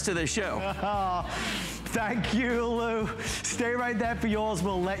through the rest of the show. Thank you, Lou. Stay right there for yours.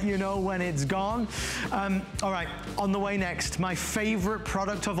 We'll let you know when it's gone. All right, on the way next, my favorite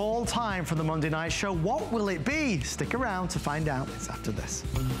product of all time from the Monday Night Show. What will it be? Stick around to find out. It's after this.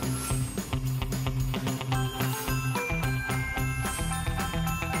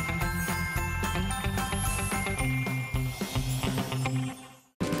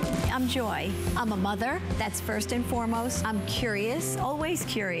 I'm Joy. I'm a mother, that's first and foremost. I'm curious, always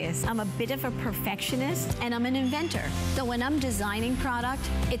curious. I'm a bit of a perfectionist, and I'm an inventor. So when I'm designing product,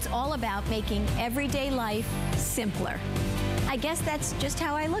 it's all about making everyday life simpler. I guess that's just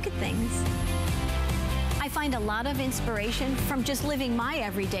how I look at things. I find a lot of inspiration from just living my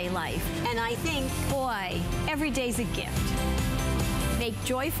everyday life. And I think, boy, every day's a gift. Make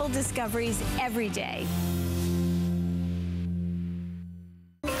joyful discoveries every day.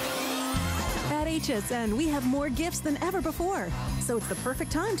 At HSN, we have more gifts than ever before, so it's the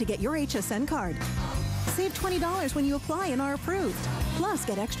perfect time to get your HSN card. Save $20 when you apply and are approved. Plus,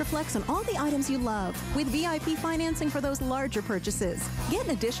 get extra flex on all the items you love with VIP financing for those larger purchases. Get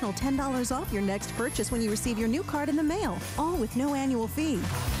an additional $10 off your next purchase when you receive your new card in the mail, all with no annual fee.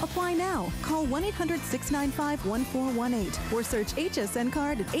 Apply now. Call 1-800-695-1418 or search HSN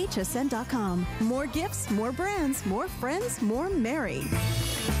card at hsn.com. More gifts, more brands, more friends, more merry.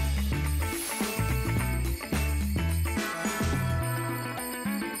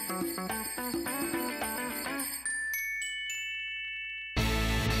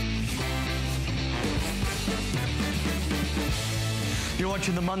 You're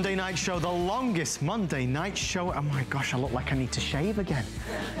watching the Monday Night Show, the longest Monday Night Show. Oh my gosh, I look like I need to shave again.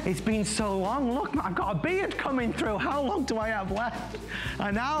 It's been so long. Look, I've got a beard coming through. How long do I have left?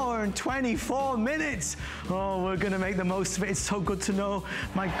 An hour and 24 minutes. Oh, we're gonna make the most of it. It's so good to know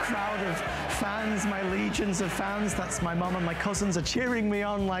my crowd of fans, my legions of fans. That's my mom and my cousins are cheering me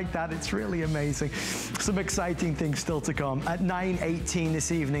on like that. It's really amazing. Some exciting things still to come. At 9:18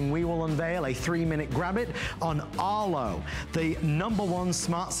 this evening, we will unveil a 3-minute grab it on Arlo, the #1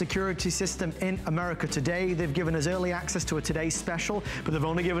 smart security system in America today. They've given us early access to a today's special, but they've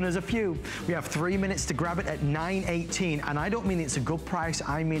only given us a few. We have 3 minutes to grab it at 9:18, and I don't mean it's a good price,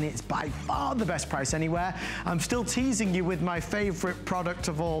 I mean it's by far the best price anywhere. I'm still teasing you with my favorite product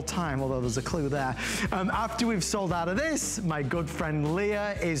of all time, although there's a clue there. After we've sold out of this, my good friend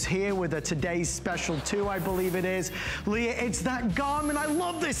Leah is here with a today's special too, I believe it is. Leah, it's that Garmin. I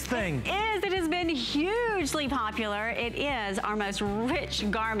love this thing. It has been hugely popular. It is our most rich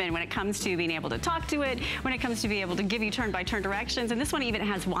Garmin when it comes to being able to talk to it, when it comes to being able to give you turn-by-turn directions, and this one even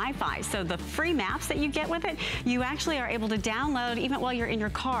has Wi-Fi. So the free maps that you get with it, you actually are able to download even while you're in your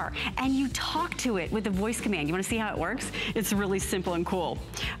car, and you talk to it with the voice command. You want to see how it works? It's really simple and cool.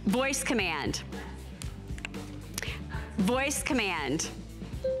 Voice command. Voice command.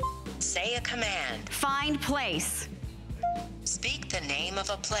 Say a command. Find place. Speak the name of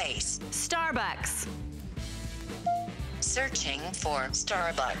a place. Starbucks. Searching for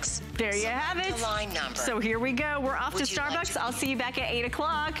Starbucks. There you have it. The line number. So here we go. We're off to Starbucks. I'll see you back at 8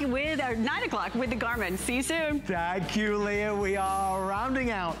 o'clock with, or 9 o'clock with the Garmin. See you soon. Thank you, Leah. We are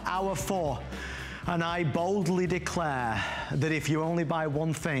rounding out hour 4. And I boldly declare that if you only buy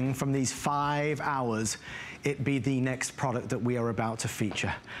one thing from these 5 hours, it be the next product that we are about to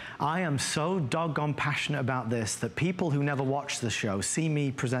feature. I am so doggone passionate about this that people who never watch the show see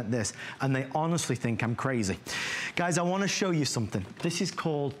me present this and they honestly think I'm crazy. Guys, I want to show you something. This is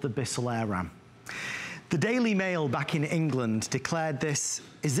called the Bissell AirRam. The Daily Mail back in England declared this,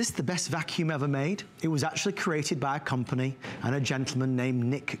 is this the best vacuum ever made? It was actually created by a company and a gentleman named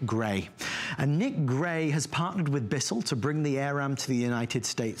Nick Gray. And Nick Gray has partnered with Bissell to bring the AirRam to the United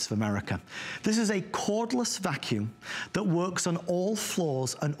States of America. This is a cordless vacuum that works on all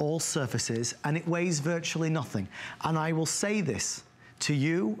floors and all surfaces, and it weighs virtually nothing. And I will say this to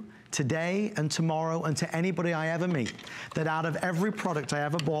you today and tomorrow and to anybody I ever meet, that out of every product I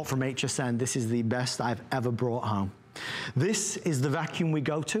ever bought from HSN, this is the best I've ever brought home. This is the vacuum we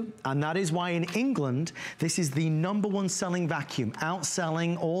go to, and that is why in England, this is the #1 selling vacuum,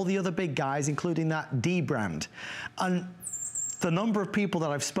 outselling all the other big guys, including that D brand. And the number of people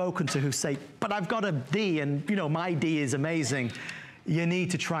that I've spoken to who say, but I've got a D and you know, my D is amazing. You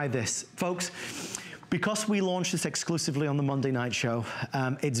need to try this. Folks, Because we launched this exclusively on the Monday Night Show,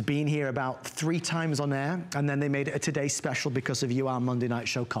 it's been here about 3 times on air, and then they made it a Today special because of you, our Monday Night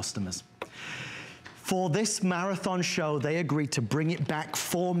Show customers. For this marathon show, they agreed to bring it back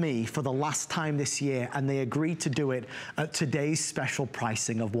for me for the last time this year, and they agreed to do it at today's special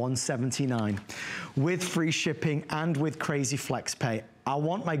pricing of $179 with free shipping and with Crazy Flex Pay. I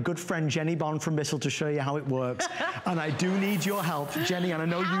want my good friend Jenny Bond from Bissell to show you how it works, and I do need your help, Jenny. And I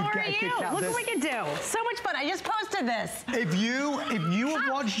know you get a kick out of this. Look what we can do! So much fun! I just posted this. If you have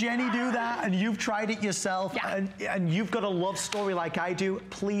watched Jenny do that and you've tried it yourself, and you've got a love story like I do,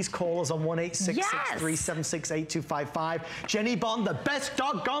 please call us on 1-866-376-8255. Jenny Bond, the best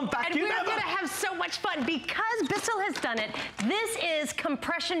doggone vacuum ever. And we're going to have so much fun because Bissell has done it. This is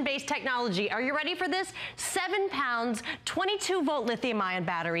compression-based technology. Are you ready for this? 7 pounds, 22-volt lithium-ion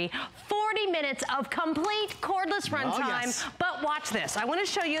battery, 40 minutes of complete cordless runtime. Yes. But watch this. I want to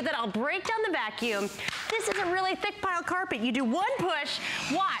show you that I'll break down the vacuum. This is a really thick pile carpet. You do one push,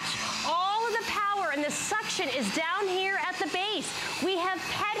 watch. All of the power and the suction is down here at the base. We have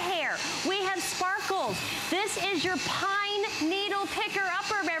pet hair. We have sparkles. This is your pine needle picker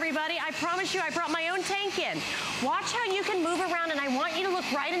upper, everybody. I promise you, I brought my own tank in. Watch how you can move around, and I want you to look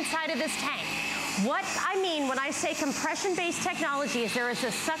right inside of this tank. What I mean when I say compression-based technology is there is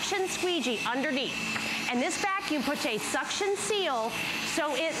a suction squeegee underneath. And this vacuum puts a suction seal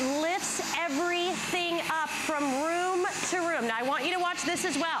so it lifts everything up from room to room. Now I want you to watch this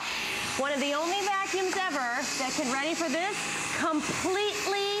as well. One of the only vacuums ever that can, ready for this,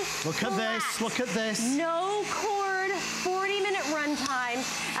 completely Look at this, look at this. No cord, 40-minute runtime.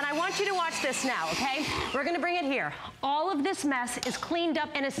 And I want you to watch this now, okay? We're gonna bring it here. All of this mess is cleaned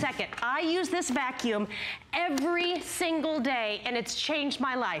up in a second. I use this vacuum every single day, and it's changed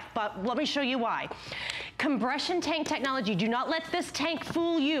my life. But let me show you why. Compression tank technology. Do not let this tank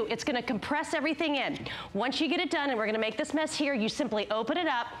fool you. It's gonna compress everything in. Once you get it done, and we're gonna make this mess here, you simply open it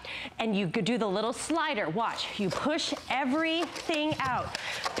up, and you could do the little slider. Watch, you push everything out.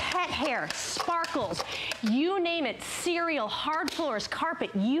 Pet hair, sparkles, you name it, cereal, hard floors, carpet,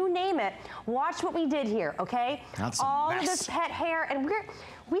 you name it. Watch what we did here, okay? That's a all mess. of this pet hair, and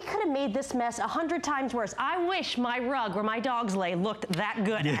we could have made this mess 100 times worse. I wish my rug where my dogs lay looked that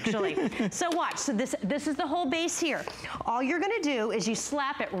good, actually. So watch, so this is the whole base here. All you're gonna do is you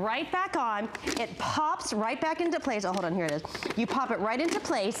slap it right back on. It pops right back into place. Oh, hold on, here it is. You pop it right into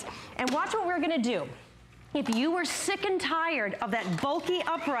place, and watch what we're gonna do. If you were sick and tired of that bulky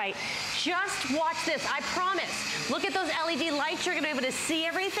upright, just watch this, I promise. Look at those LED lights, you're gonna be able to see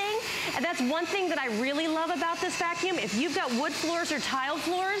everything. And that's one thing that I really love about this vacuum. If you've got wood floors or tile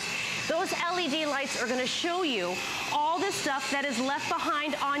floors, those LED lights are gonna show you all the stuff that is left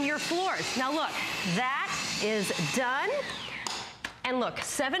behind on your floors. Now look, that is done. And look,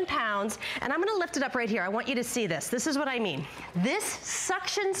 7 pounds, and I'm gonna lift it up right here. I want you to see this. This is what I mean. This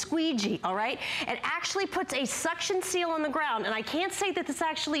suction squeegee, all right, it actually puts a suction seal on the ground, and I can't say that this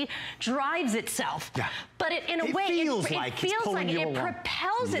actually drives itself, but it, in a way, it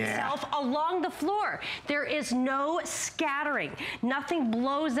propels itself along the floor. There is no scattering. Nothing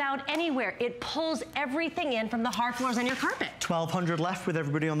blows out anywhere. It pulls everything in from the hard floors on your carpet. 1,200 left with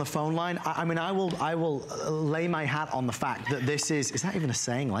everybody on the phone line. I mean, I will lay my hat on the fact that this is that even a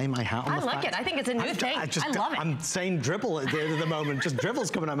saying, lay my hat on the fact? I like it. I think it's a new thing. I love it. I'm saying dribble at the moment. Just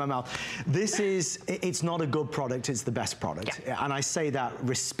dribble's coming out of my mouth. This is, it's not a good product, it's the best product. And I say that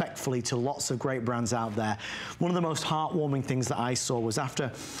respectfully to lots of great brands out there. One of the most heartwarming things that I saw was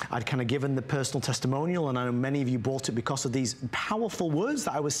after I'd kind of given the personal testimonial, and I know many of you bought it because of these powerful words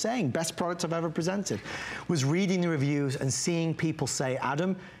that I was saying, best product I've ever presented, was reading the reviews and seeing people say,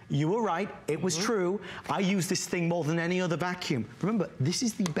 Adam, you were right, it was true. I use this thing more than any other vacuum. Remember, this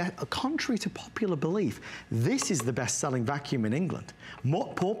is the best, contrary to popular belief, this is the best-selling vacuum in England.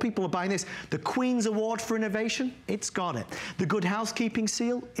 More people are buying this. The Queen's Award for Innovation, it's got it. The Good Housekeeping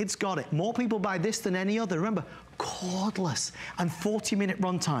Seal, it's got it. More people buy this than any other. Remember, cordless and 40-minute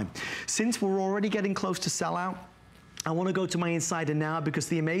runtime. Since we're already getting close to sellout, I want to go to my insider now because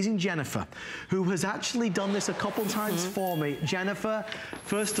the amazing Jennifer, who has actually done this a couple times for me. Jennifer,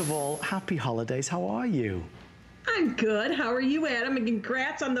 first of all, happy holidays. How are you? I'm good. How are you, Adam? And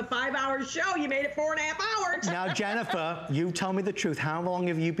congrats on the 5-hour show. You made it 4.5 hours. Now, Jennifer, you tell me the truth. How long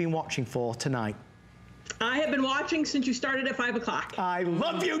have you been watching for tonight? I have been watching since you started at 5 o'clock. I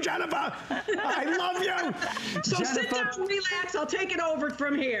love you, Jennifer. I love you. So Jennifer, sit down and relax. I'll take it over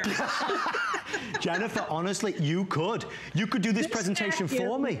from here. Jennifer, honestly, you could do this presentation vacuum,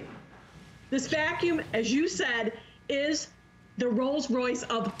 for me. This vacuum, as you said, is the Rolls Royce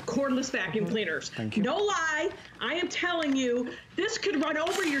of cordless vacuum cleaners. Thank you. No lie, I am telling you, this could run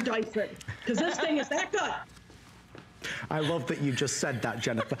over your Dyson, because this thing is that good. I love that you just said that,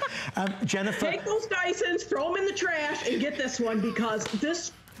 Jennifer. Jennifer. Take those Dysons, throw them in the trash, and get this one, because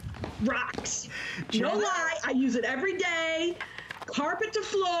this rocks. No lie, I use it every day. Carpet to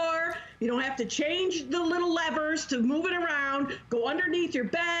floor. You don't have to change the little levers to move it around. Go underneath your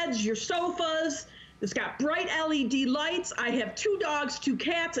beds, your sofas. It's got bright LED lights. I have 2 dogs, 2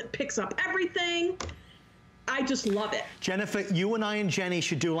 cats. It picks up everything. I just love it. Jennifer, you and I and Jenny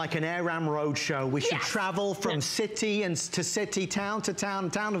should do like an Air Ram road show. We should travel from city and to city, town to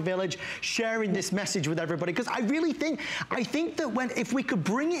town, town to village, sharing this message with everybody. Because I really think, that if we could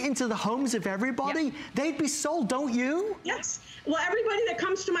bring it into the homes of everybody, they'd be sold, don't you? Yes. Well, everybody that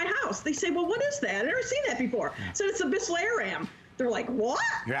comes to my house, they say, well, what is that? I've never seen that before. So it's a Bissell Air Ram. They're like, what?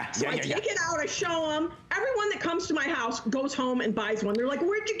 So I take it out, I show them. Everyone that comes to my house goes home and buys one. They're like,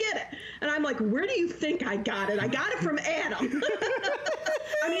 where'd you get it? And I'm like, where do you think I got it? I got it from Adam.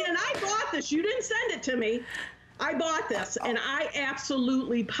 I mean, and I bought this. You didn't send it to me. I bought this, and I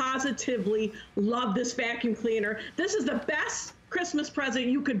absolutely, positively love this vacuum cleaner. This is the best Christmas present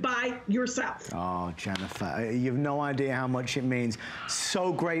you could buy yourself. Oh, Jennifer, you have no idea how much it means.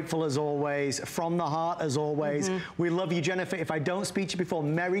 So grateful as always, from the heart as always. We love you, Jennifer. If I don't speak to you before,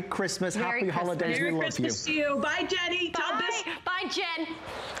 Merry Christmas, Happy Holidays, we love you. Merry Christmas to you. Bye, Jenny. Bye. Bye, Jen.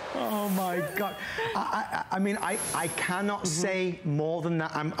 Oh my God. I mean, I cannot say more than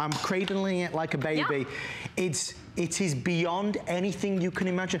that. I'm cradling it like a baby. It is beyond anything you can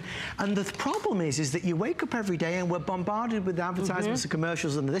imagine. And the problem is that you wake up every day and we're bombarded with advertisements and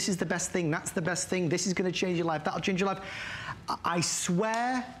commercials, and this is the best thing, that's the best thing, this is going to change your life, that'll change your life. I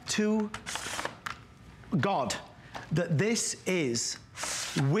swear to God that this is,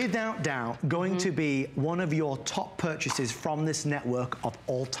 without doubt, going to be one of your top purchases from this network of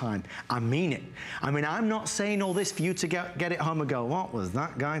all time. I mean it. I mean, I'm not saying all this for you to get it home and go, what was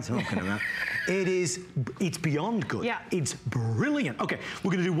that guy talking about? It's beyond good. Yeah. It's brilliant. Okay,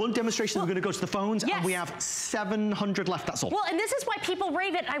 we're gonna do one demonstration, we're gonna go to the phones, and we have 700 left, that's all. Well, and this is why people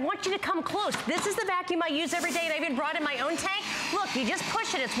rave it. I want you to come close. This is the vacuum I use every day, and I even brought in my own tank. Look, you just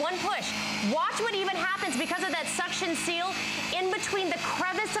push it, it's one push. Watch what even happens because of that suction seal in between the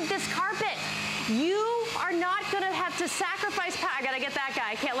crevice of this carpet. You are not gonna have to sacrifice power. I gotta get that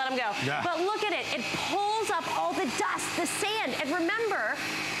guy, I can't let him go. Yeah. But look at it, it pulls up all the dust, the sand. And remember,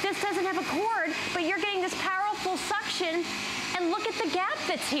 this doesn't have a cord, but you're getting this powerful suction. And look at the gap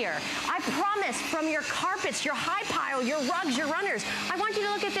that's here. I promise, from your carpets, your high pile, your rugs, your runners, I want you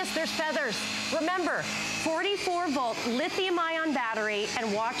to look at this, there's feathers. Remember, 44-volt lithium-ion battery,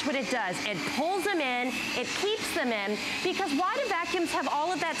 and watch what it does. It pulls them in, it keeps them in, because why do vacuums have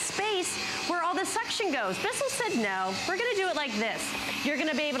all of that space where all the suction goes? Bissell said no, we're gonna do it like this. You're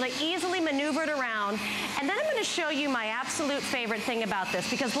gonna be able to easily maneuver it around, and then I'm gonna show you my absolute favorite thing about this,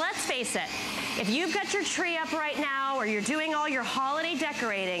 because let's face it, if you've got your tree up right now, or you're doing all your holiday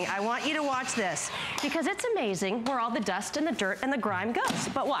decorating, I want you to watch this, because it's amazing where all the dust and the dirt and the grime goes.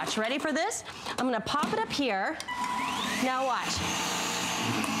 But watch, ready for this? I'm gonna pop it up here. Now watch.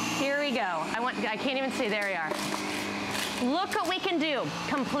 Here we go. I can't even see, there we are. Look what we can do.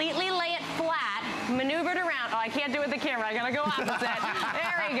 Completely lay it flat, maneuver it around. Oh, I can't do it with the camera, I gotta go opposite.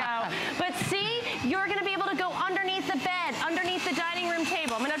 There we go. But see, you're gonna be able to go underneath the bed, underneath the dining room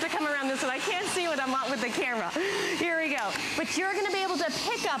table. I'm gonna have to come around this one. I can't see what I'm on with the camera. Here we go. But you're gonna be able to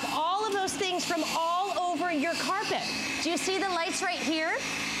pick up all of those things from all over your carpet. Do you see the lights right here?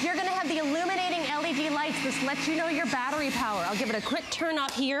 You're gonna have the illuminating LED lights. This lets you know your battery power. I'll give it a quick turn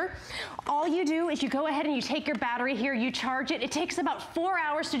up here. All you do is you go ahead and you take your battery here, you charge it. It takes about 4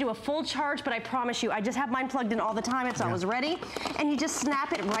 hours to do a full charge, but I promise you, I just have mine plugged in all the time. It's always ready. And you just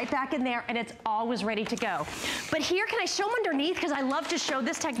snap it right back in there, and it's always ready to go. But here, can I show them underneath? Because I love to show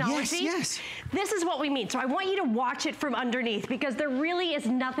this technology. Yes, yes. This is what we mean. So I want you to watch it from underneath, because there really is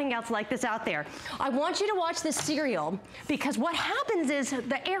nothing else like this out there. I want you to watch this cereal, because what happens is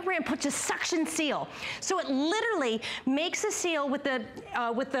the Air Ram puts a suction seal. So it literally makes a seal with the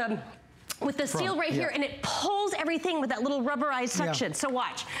seal right here, and it pulls everything with that little rubberized suction. So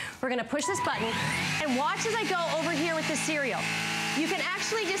watch, we're gonna push this button, and watch as I go over here with the cereal. You can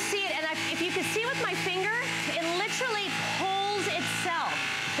actually just see it, and if you can see with my finger, it literally pulls itself.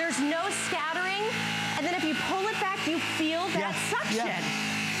 There's no scattering, and then if you pull it back, you feel that suction.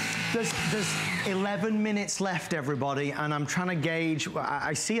 There's 11 minutes left, everybody, and I'm trying to gauge.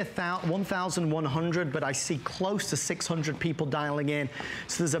 I see 1,100, but I see close to 600 people dialing in.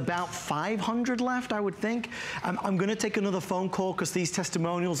 So there's about 500 left, I would think. I'm going to take another phone call because these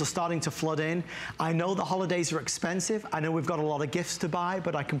testimonials are starting to flood in. I know the holidays are expensive. I know we've got a lot of gifts to buy,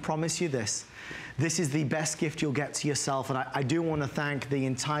 but I can promise you this. This is the best gift you'll get to yourself, and I do want to thank the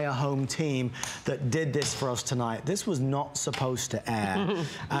entire home team that did this for us tonight. This was not supposed to air.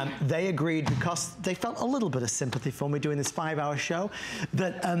 They agreed because they felt a little bit of sympathy for me doing this 5-hour show,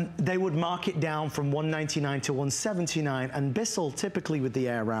 that they would mark it down from $199 to $179, and Bissell, typically with the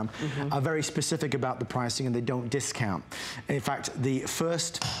Air Ram, are very specific about the pricing and they don't discount. In fact, the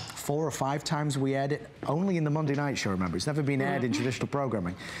first 4 or 5 times we aired it, only in the Monday night show, remember, it's never been aired in traditional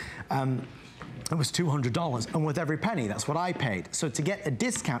programming. It was $200, and with every penny, that's what I paid. So to get a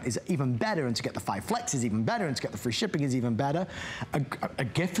discount is even better, and to get the 5 Flex is even better, and to get the free shipping is even better. A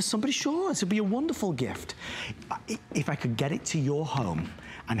gift for somebody, sure, this would be a wonderful gift. If I could get it to your home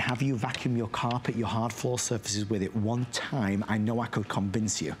and have you vacuum your carpet, your hard floor surfaces with it one time, I know I could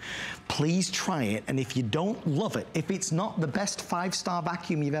convince you. Please try it, and if you don't love it, if it's not the best 5-star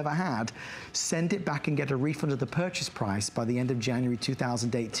vacuum you've ever had, send it back and get a refund of the purchase price by the end of January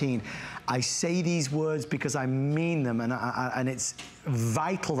 2018. I say these words because I mean them, and it's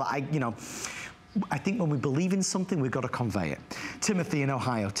vital that I think when we believe in something, we've got to convey it. Timothy in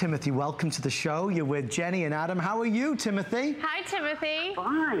Ohio. Timothy, welcome to the show. You're with Jenny and Adam. How are you, Timothy? Hi, Timothy.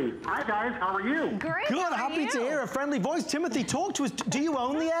 Fine. Hi, guys. How are you? Great. Good. Happy to hear a friendly voice. Timothy, talk to us. Do you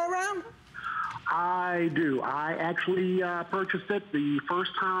own the Air Ram? I do. I actually purchased it the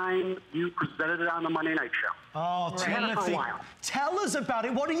first time you presented it on the Monday night show. Oh, Timothy, tell us about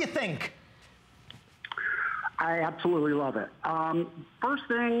it. What do you think? I absolutely love it. First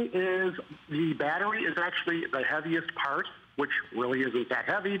thing is the battery is actually the heaviest part, which really isn't that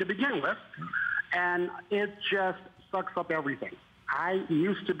heavy to begin with, and it just sucks up everything. I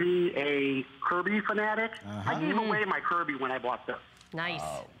used to be a Kirby fanatic. I gave away my Kirby when I bought this. Nice.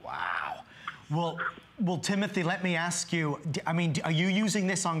 Oh, wow. Well, Timothy, let me ask you, I mean, are you using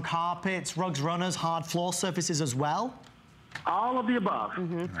this on carpets, rugs, runners, hard floor surfaces as well? All of the above.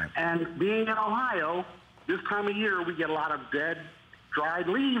 And being in Ohio, this time of year, we get a lot of dead, dried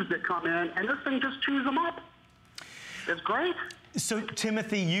leaves that come in, and this thing just chews them up. It's great. So,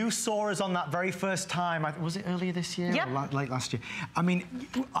 Timothy, you saw us on that very first time. Was it earlier this year? Yep. Or late last year? I mean,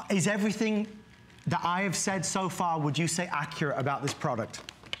 is everything that I have said so far, would you say, accurate about this product?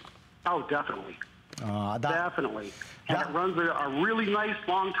 Oh, definitely. Definitely. And it runs a really nice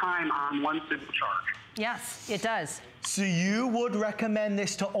long time on one single charge. Yes, it does. So you would recommend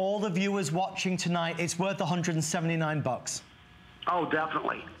this to all the viewers watching tonight? It's worth $179. Oh,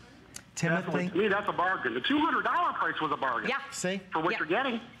 definitely. Timothy? Definitely. To me, that's a bargain. The $200 price was a bargain. Yeah. See? For what you're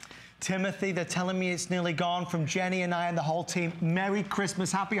getting. Timothy, they're telling me it's nearly gone. From Jenny and I and the whole team, Merry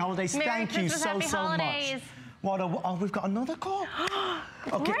Christmas, Happy Holidays. Thank you so much. Oh, we've got another call.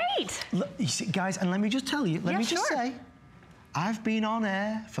 Okay. Great. Look, you see, guys, and let me just tell you, let me just say, I've been on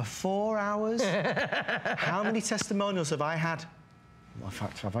air for 4 hours. How many testimonials have I had? Well, in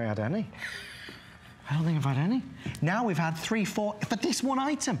fact, have I had any? I don't think I've had any. Now we've had 3, 4 for this one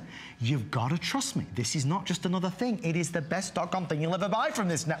item. You've got to trust me. This is not just another thing. It is the best doggone thing you'll ever buy from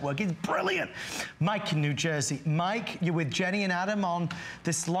this network. It's brilliant. Mike in New Jersey. Mike, you're with Jenny and Adam on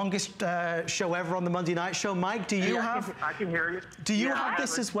this longest show ever on the Monday night show. Mike, do you have... I can hear you. Do you have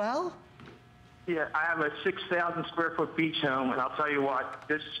this as well? Yeah, I have a 6,000 square foot beach home, and I'll tell you what,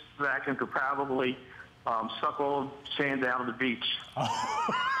 this vacuum could probably suck all sand out of the beach.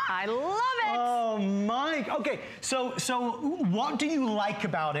 I love it. Oh, Mike. Okay, so what do you like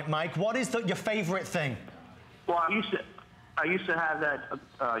about it, Mike? What is your favorite thing? Well, I used to have that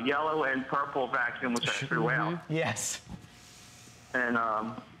yellow and purple vacuum, which I threw out. Yes. And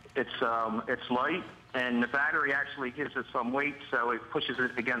it's light, and the battery actually gives it some weight, so it pushes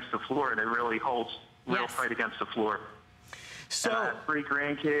it against the floor, and it really holds real tight against the floor. So, and I have 3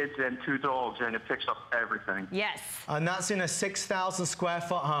 grandkids and 2 dogs, and it picks up everything. Yes. And that's in a 6,000 square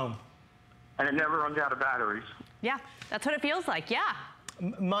foot home. And it never runs out of batteries. Yeah, that's what it feels like, yeah.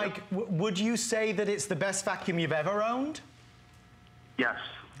 Mike, would you say that it's the best vacuum you've ever owned? Yes.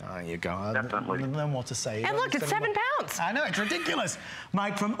 There you go. Definitely. Then what to say? And look, it's 7 pounds. I know, it's ridiculous.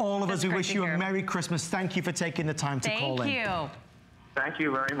 Mike, from all of us, we wish you a Merry Christmas. Thank you for taking the time to call in. Thank you. Thank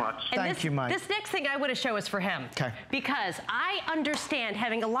you very much. Thank you, Mike. This next thing I want to show is for him. Okay. Because I understand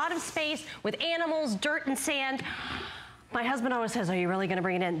having a lot of space with animals, dirt, and sand. My husband always says, are you really gonna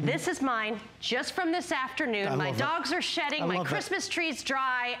bring it in? This is mine, just from this afternoon. My dogs are shedding, my Christmas tree's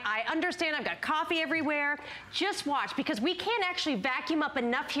dry. I understand I've got coffee everywhere. Just watch, because we can't actually vacuum up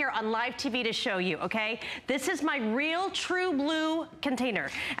enough here on live TV to show you, okay? This is my real true blue container.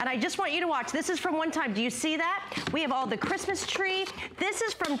 And I just want you to watch. This is from one time. Do you see that? We have all the Christmas tree. This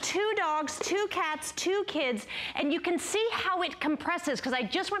is from 2 dogs, 2 cats, 2 kids. And you can see how it compresses, because I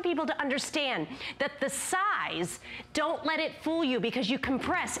just want people to understand that the size, don't let it fool you, because you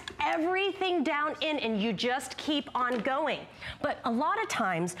compress everything down in and you just keep on going. But a lot of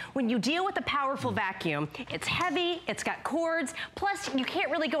times when you deal with a powerful vacuum, it's heavy, it's got cords, plus you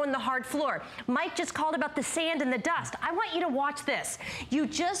can't really go in the hard floor. Mike just called about the sand and the dust. I want you to watch this. You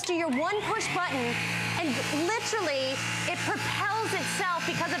just do your one push button and literally it propels itself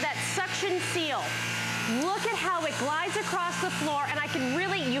because of that suction seal. Look at how it glides across the floor, and I can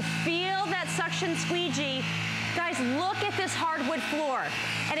really, you feel that suction squeegee. Guys, look at this hardwood floor.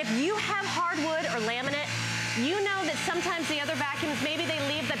 And if you have hardwood or laminate, you know that sometimes the other vacuums, maybe they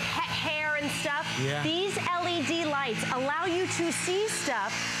leave the pet hair and stuff. Yeah. These LED lights allow you to see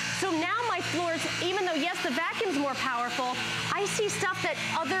stuff. So now my floors, even though, yes, the vacuum's more powerful, I see stuff that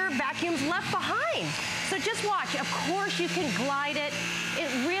other vacuums left behind. So just watch. Of course, you can glide it. It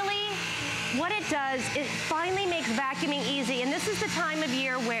really, what it does, it finally makes vacuuming easy. And this is the time of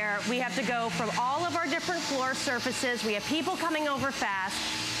year where we have to go from all of our different floor surfaces. We have people coming over fast.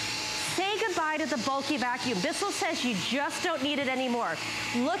 Say goodbye to the bulky vacuum. Bissell says you just don't need it anymore.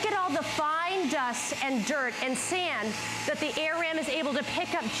 Look at all the fine dust and dirt and sand that the air ram is able to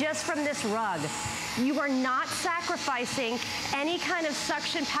pick up just from this rug. You are not sacrificing any kind of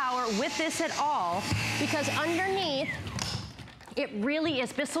suction power with this at all, because underneath, it really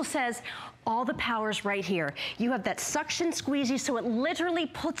is, Bissell says, all the power's right here. You have that suction squeegee, so it literally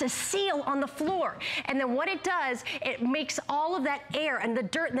puts a seal on the floor. And then what it does, it makes all of that air and the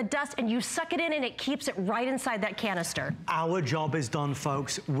dirt and the dust, and you suck it in and it keeps it right inside that canister. Our job is done,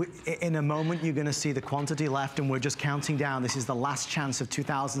 folks. In a moment, you're gonna see the quantity left, and we're just counting down. This is the last chance of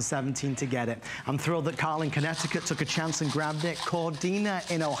 2017 to get it. I'm thrilled that Carl in Connecticut took a chance and grabbed it. Cordina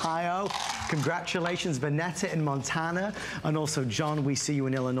in Ohio. Congratulations, Vanetta in Montana. And also, John, we see you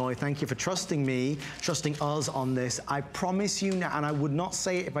in Illinois. Thank you for trusting me, trusting us on this. I promise you now, and I would not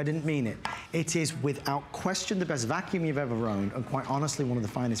say it if I didn't mean it, it is without question the best vacuum you've ever owned, and quite honestly, one of the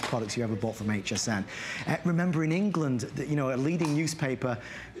finest products you ever bought from HSN. Remember in England, you know, a leading newspaper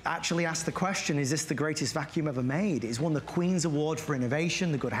actually asked the question, is this the greatest vacuum ever made? It's won the Queen's Award for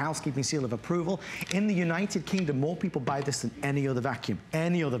Innovation, the Good Housekeeping Seal of Approval. In the United Kingdom, more people buy this than any other vacuum.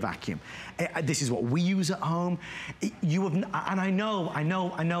 Any other vacuum. This is what we use at home. You have, and I know.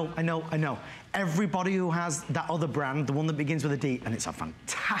 Everybody who has that other brand, the one that begins with a D, and it's a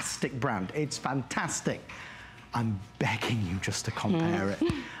fantastic brand. It's fantastic. I'm begging you just to compare it.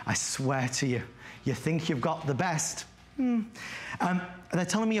 I swear to you, you think you've got the best. They're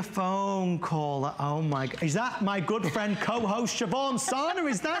telling me a phone call. Oh my God. Is that my good friend, co-host Siobhan Sana?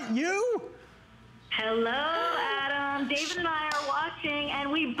 Is that you? Hello, Adam. David and I are watching,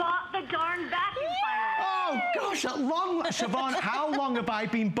 and we bought the darn vacuum finally. Oh gosh, Siobhan, how long have I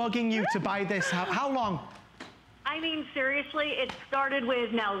been bugging you to buy this? How long? I mean, seriously, it started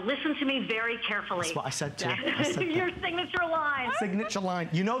with, now listen to me very carefully. That's what I said to you. Your signature line. Signature line.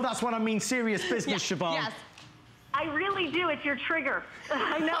 You know that's what I mean, serious business, Siobhan. Yes. I really do. It's your trigger.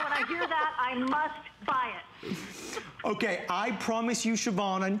 I know. When I hear that, I must buy it. Okay, I promise you,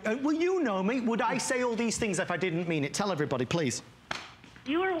 Siobhan, and well, you know me. Would I say all these things if I didn't mean it? Tell everybody, please.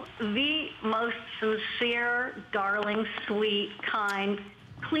 You are the most sincere, darling, sweet, kind,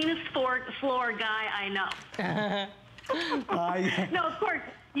 cleanest floor guy I know. No, of course.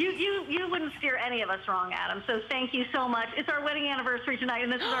 You wouldn't steer any of us wrong, Adam, so thank you so much. It's our wedding anniversary tonight,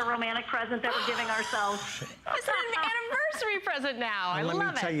 and this is our romantic present that we're giving ourselves. It's an anniversary present now. I love it.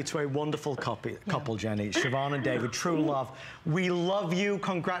 Let me tell you to a wonderful couple, Jenny, Siobhan and David, true love. We love you.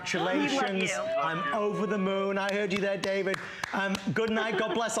 Congratulations. We love you. I'm over the moon. I heard you there, David. Good night.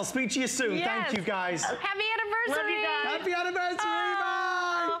 God bless. I'll speak to you soon. Yes. Thank you, guys. Happy anniversary. Love you guys. Happy anniversary.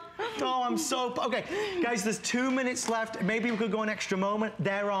 Bye. Oh, I'm so... Okay, guys, there's 2 minutes left. Maybe we could go an extra moment.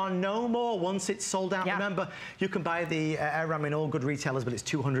 There are no more once it's sold out. Yeah. Remember, you can buy the Air Ram in all good retailers, but it's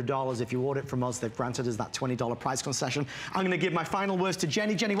 $200. If you order it from us, they've granted us that $20 price concession. I'm going to give my final words to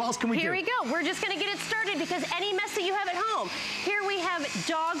Jenny. Jenny, what else can we do? Here we go. We're just going to get it started, because any mess that you have at home. Here we have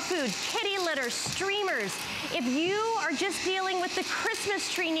dog food, kitty litter, streamers. If you are just dealing with the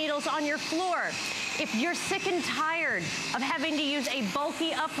Christmas tree needles on your floor, If you're sick and tired of having to use a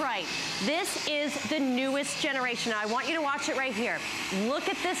bulky upright, this is the newest generation. I want you to watch it right here. Look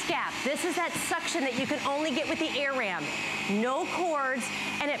at this gap. This is that suction that you can only get with the air ram. No cords,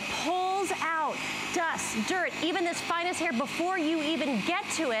 and it pulls out dust, dirt, even this finest hair before you even get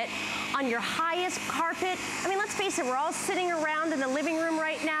to it on your highest carpet. I mean, let's face it, we're all sitting around in the living room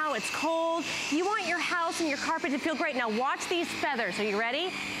right now. It's cold. You want your house and your carpet to feel great. Now watch these feathers. Are you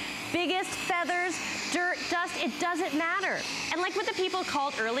ready? Biggest feathers, dirt, dust, it doesn't matter. And like what the people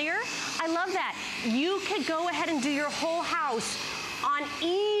called earlier, I love that. You could go ahead and do your whole house on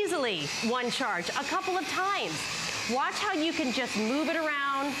easily one charge, a couple of times. Watch how you can just move it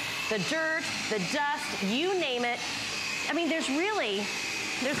around, the dirt, the dust, you name it. I mean, there's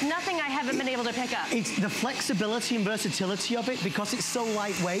nothing I haven't been able to pick up. It's the flexibility and versatility of it, because it's so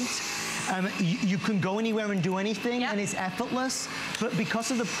lightweight. You can go anywhere and do anything, and it's effortless. But because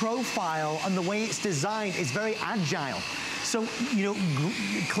of the profile and the way it's designed, it's very agile. So, you know,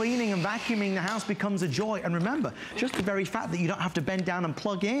 cleaning and vacuuming the house becomes a joy. And remember, just the very fact that you don't have to bend down and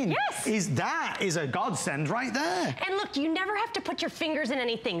plug in is a godsend right there. And look, you never have to put your fingers in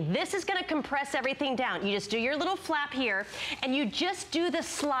anything. This is gonna compress everything down. You just do your little flap here, and you just do the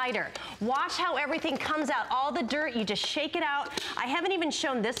slider. Watch how everything comes out. All the dirt, you just shake it out. I haven't even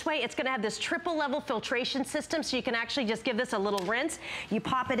shown this way. It's gonna have this triple level filtration system, so you can actually just give this a little rinse. You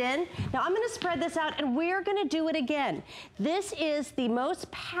pop it in. Now I'm gonna spread this out, and we're gonna do it again. This is the most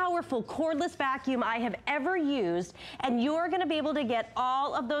powerful cordless vacuum I have ever used, and you're gonna be able to get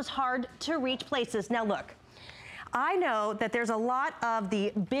all of those hard to reach places. Now look, I know that there's a lot of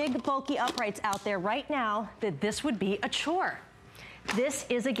the big bulky uprights out there right now that this would be a chore. This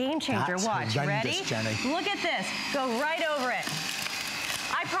is a game changer. That's watch, ready? Jenny. Look at this, go right over it.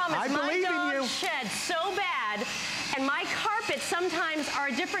 I promise, my dog sheds so bad, and my carpets sometimes are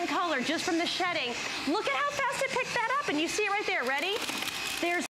a different color just from the shedding. Look at how fast it picked that up, and you see it right there. Ready? There's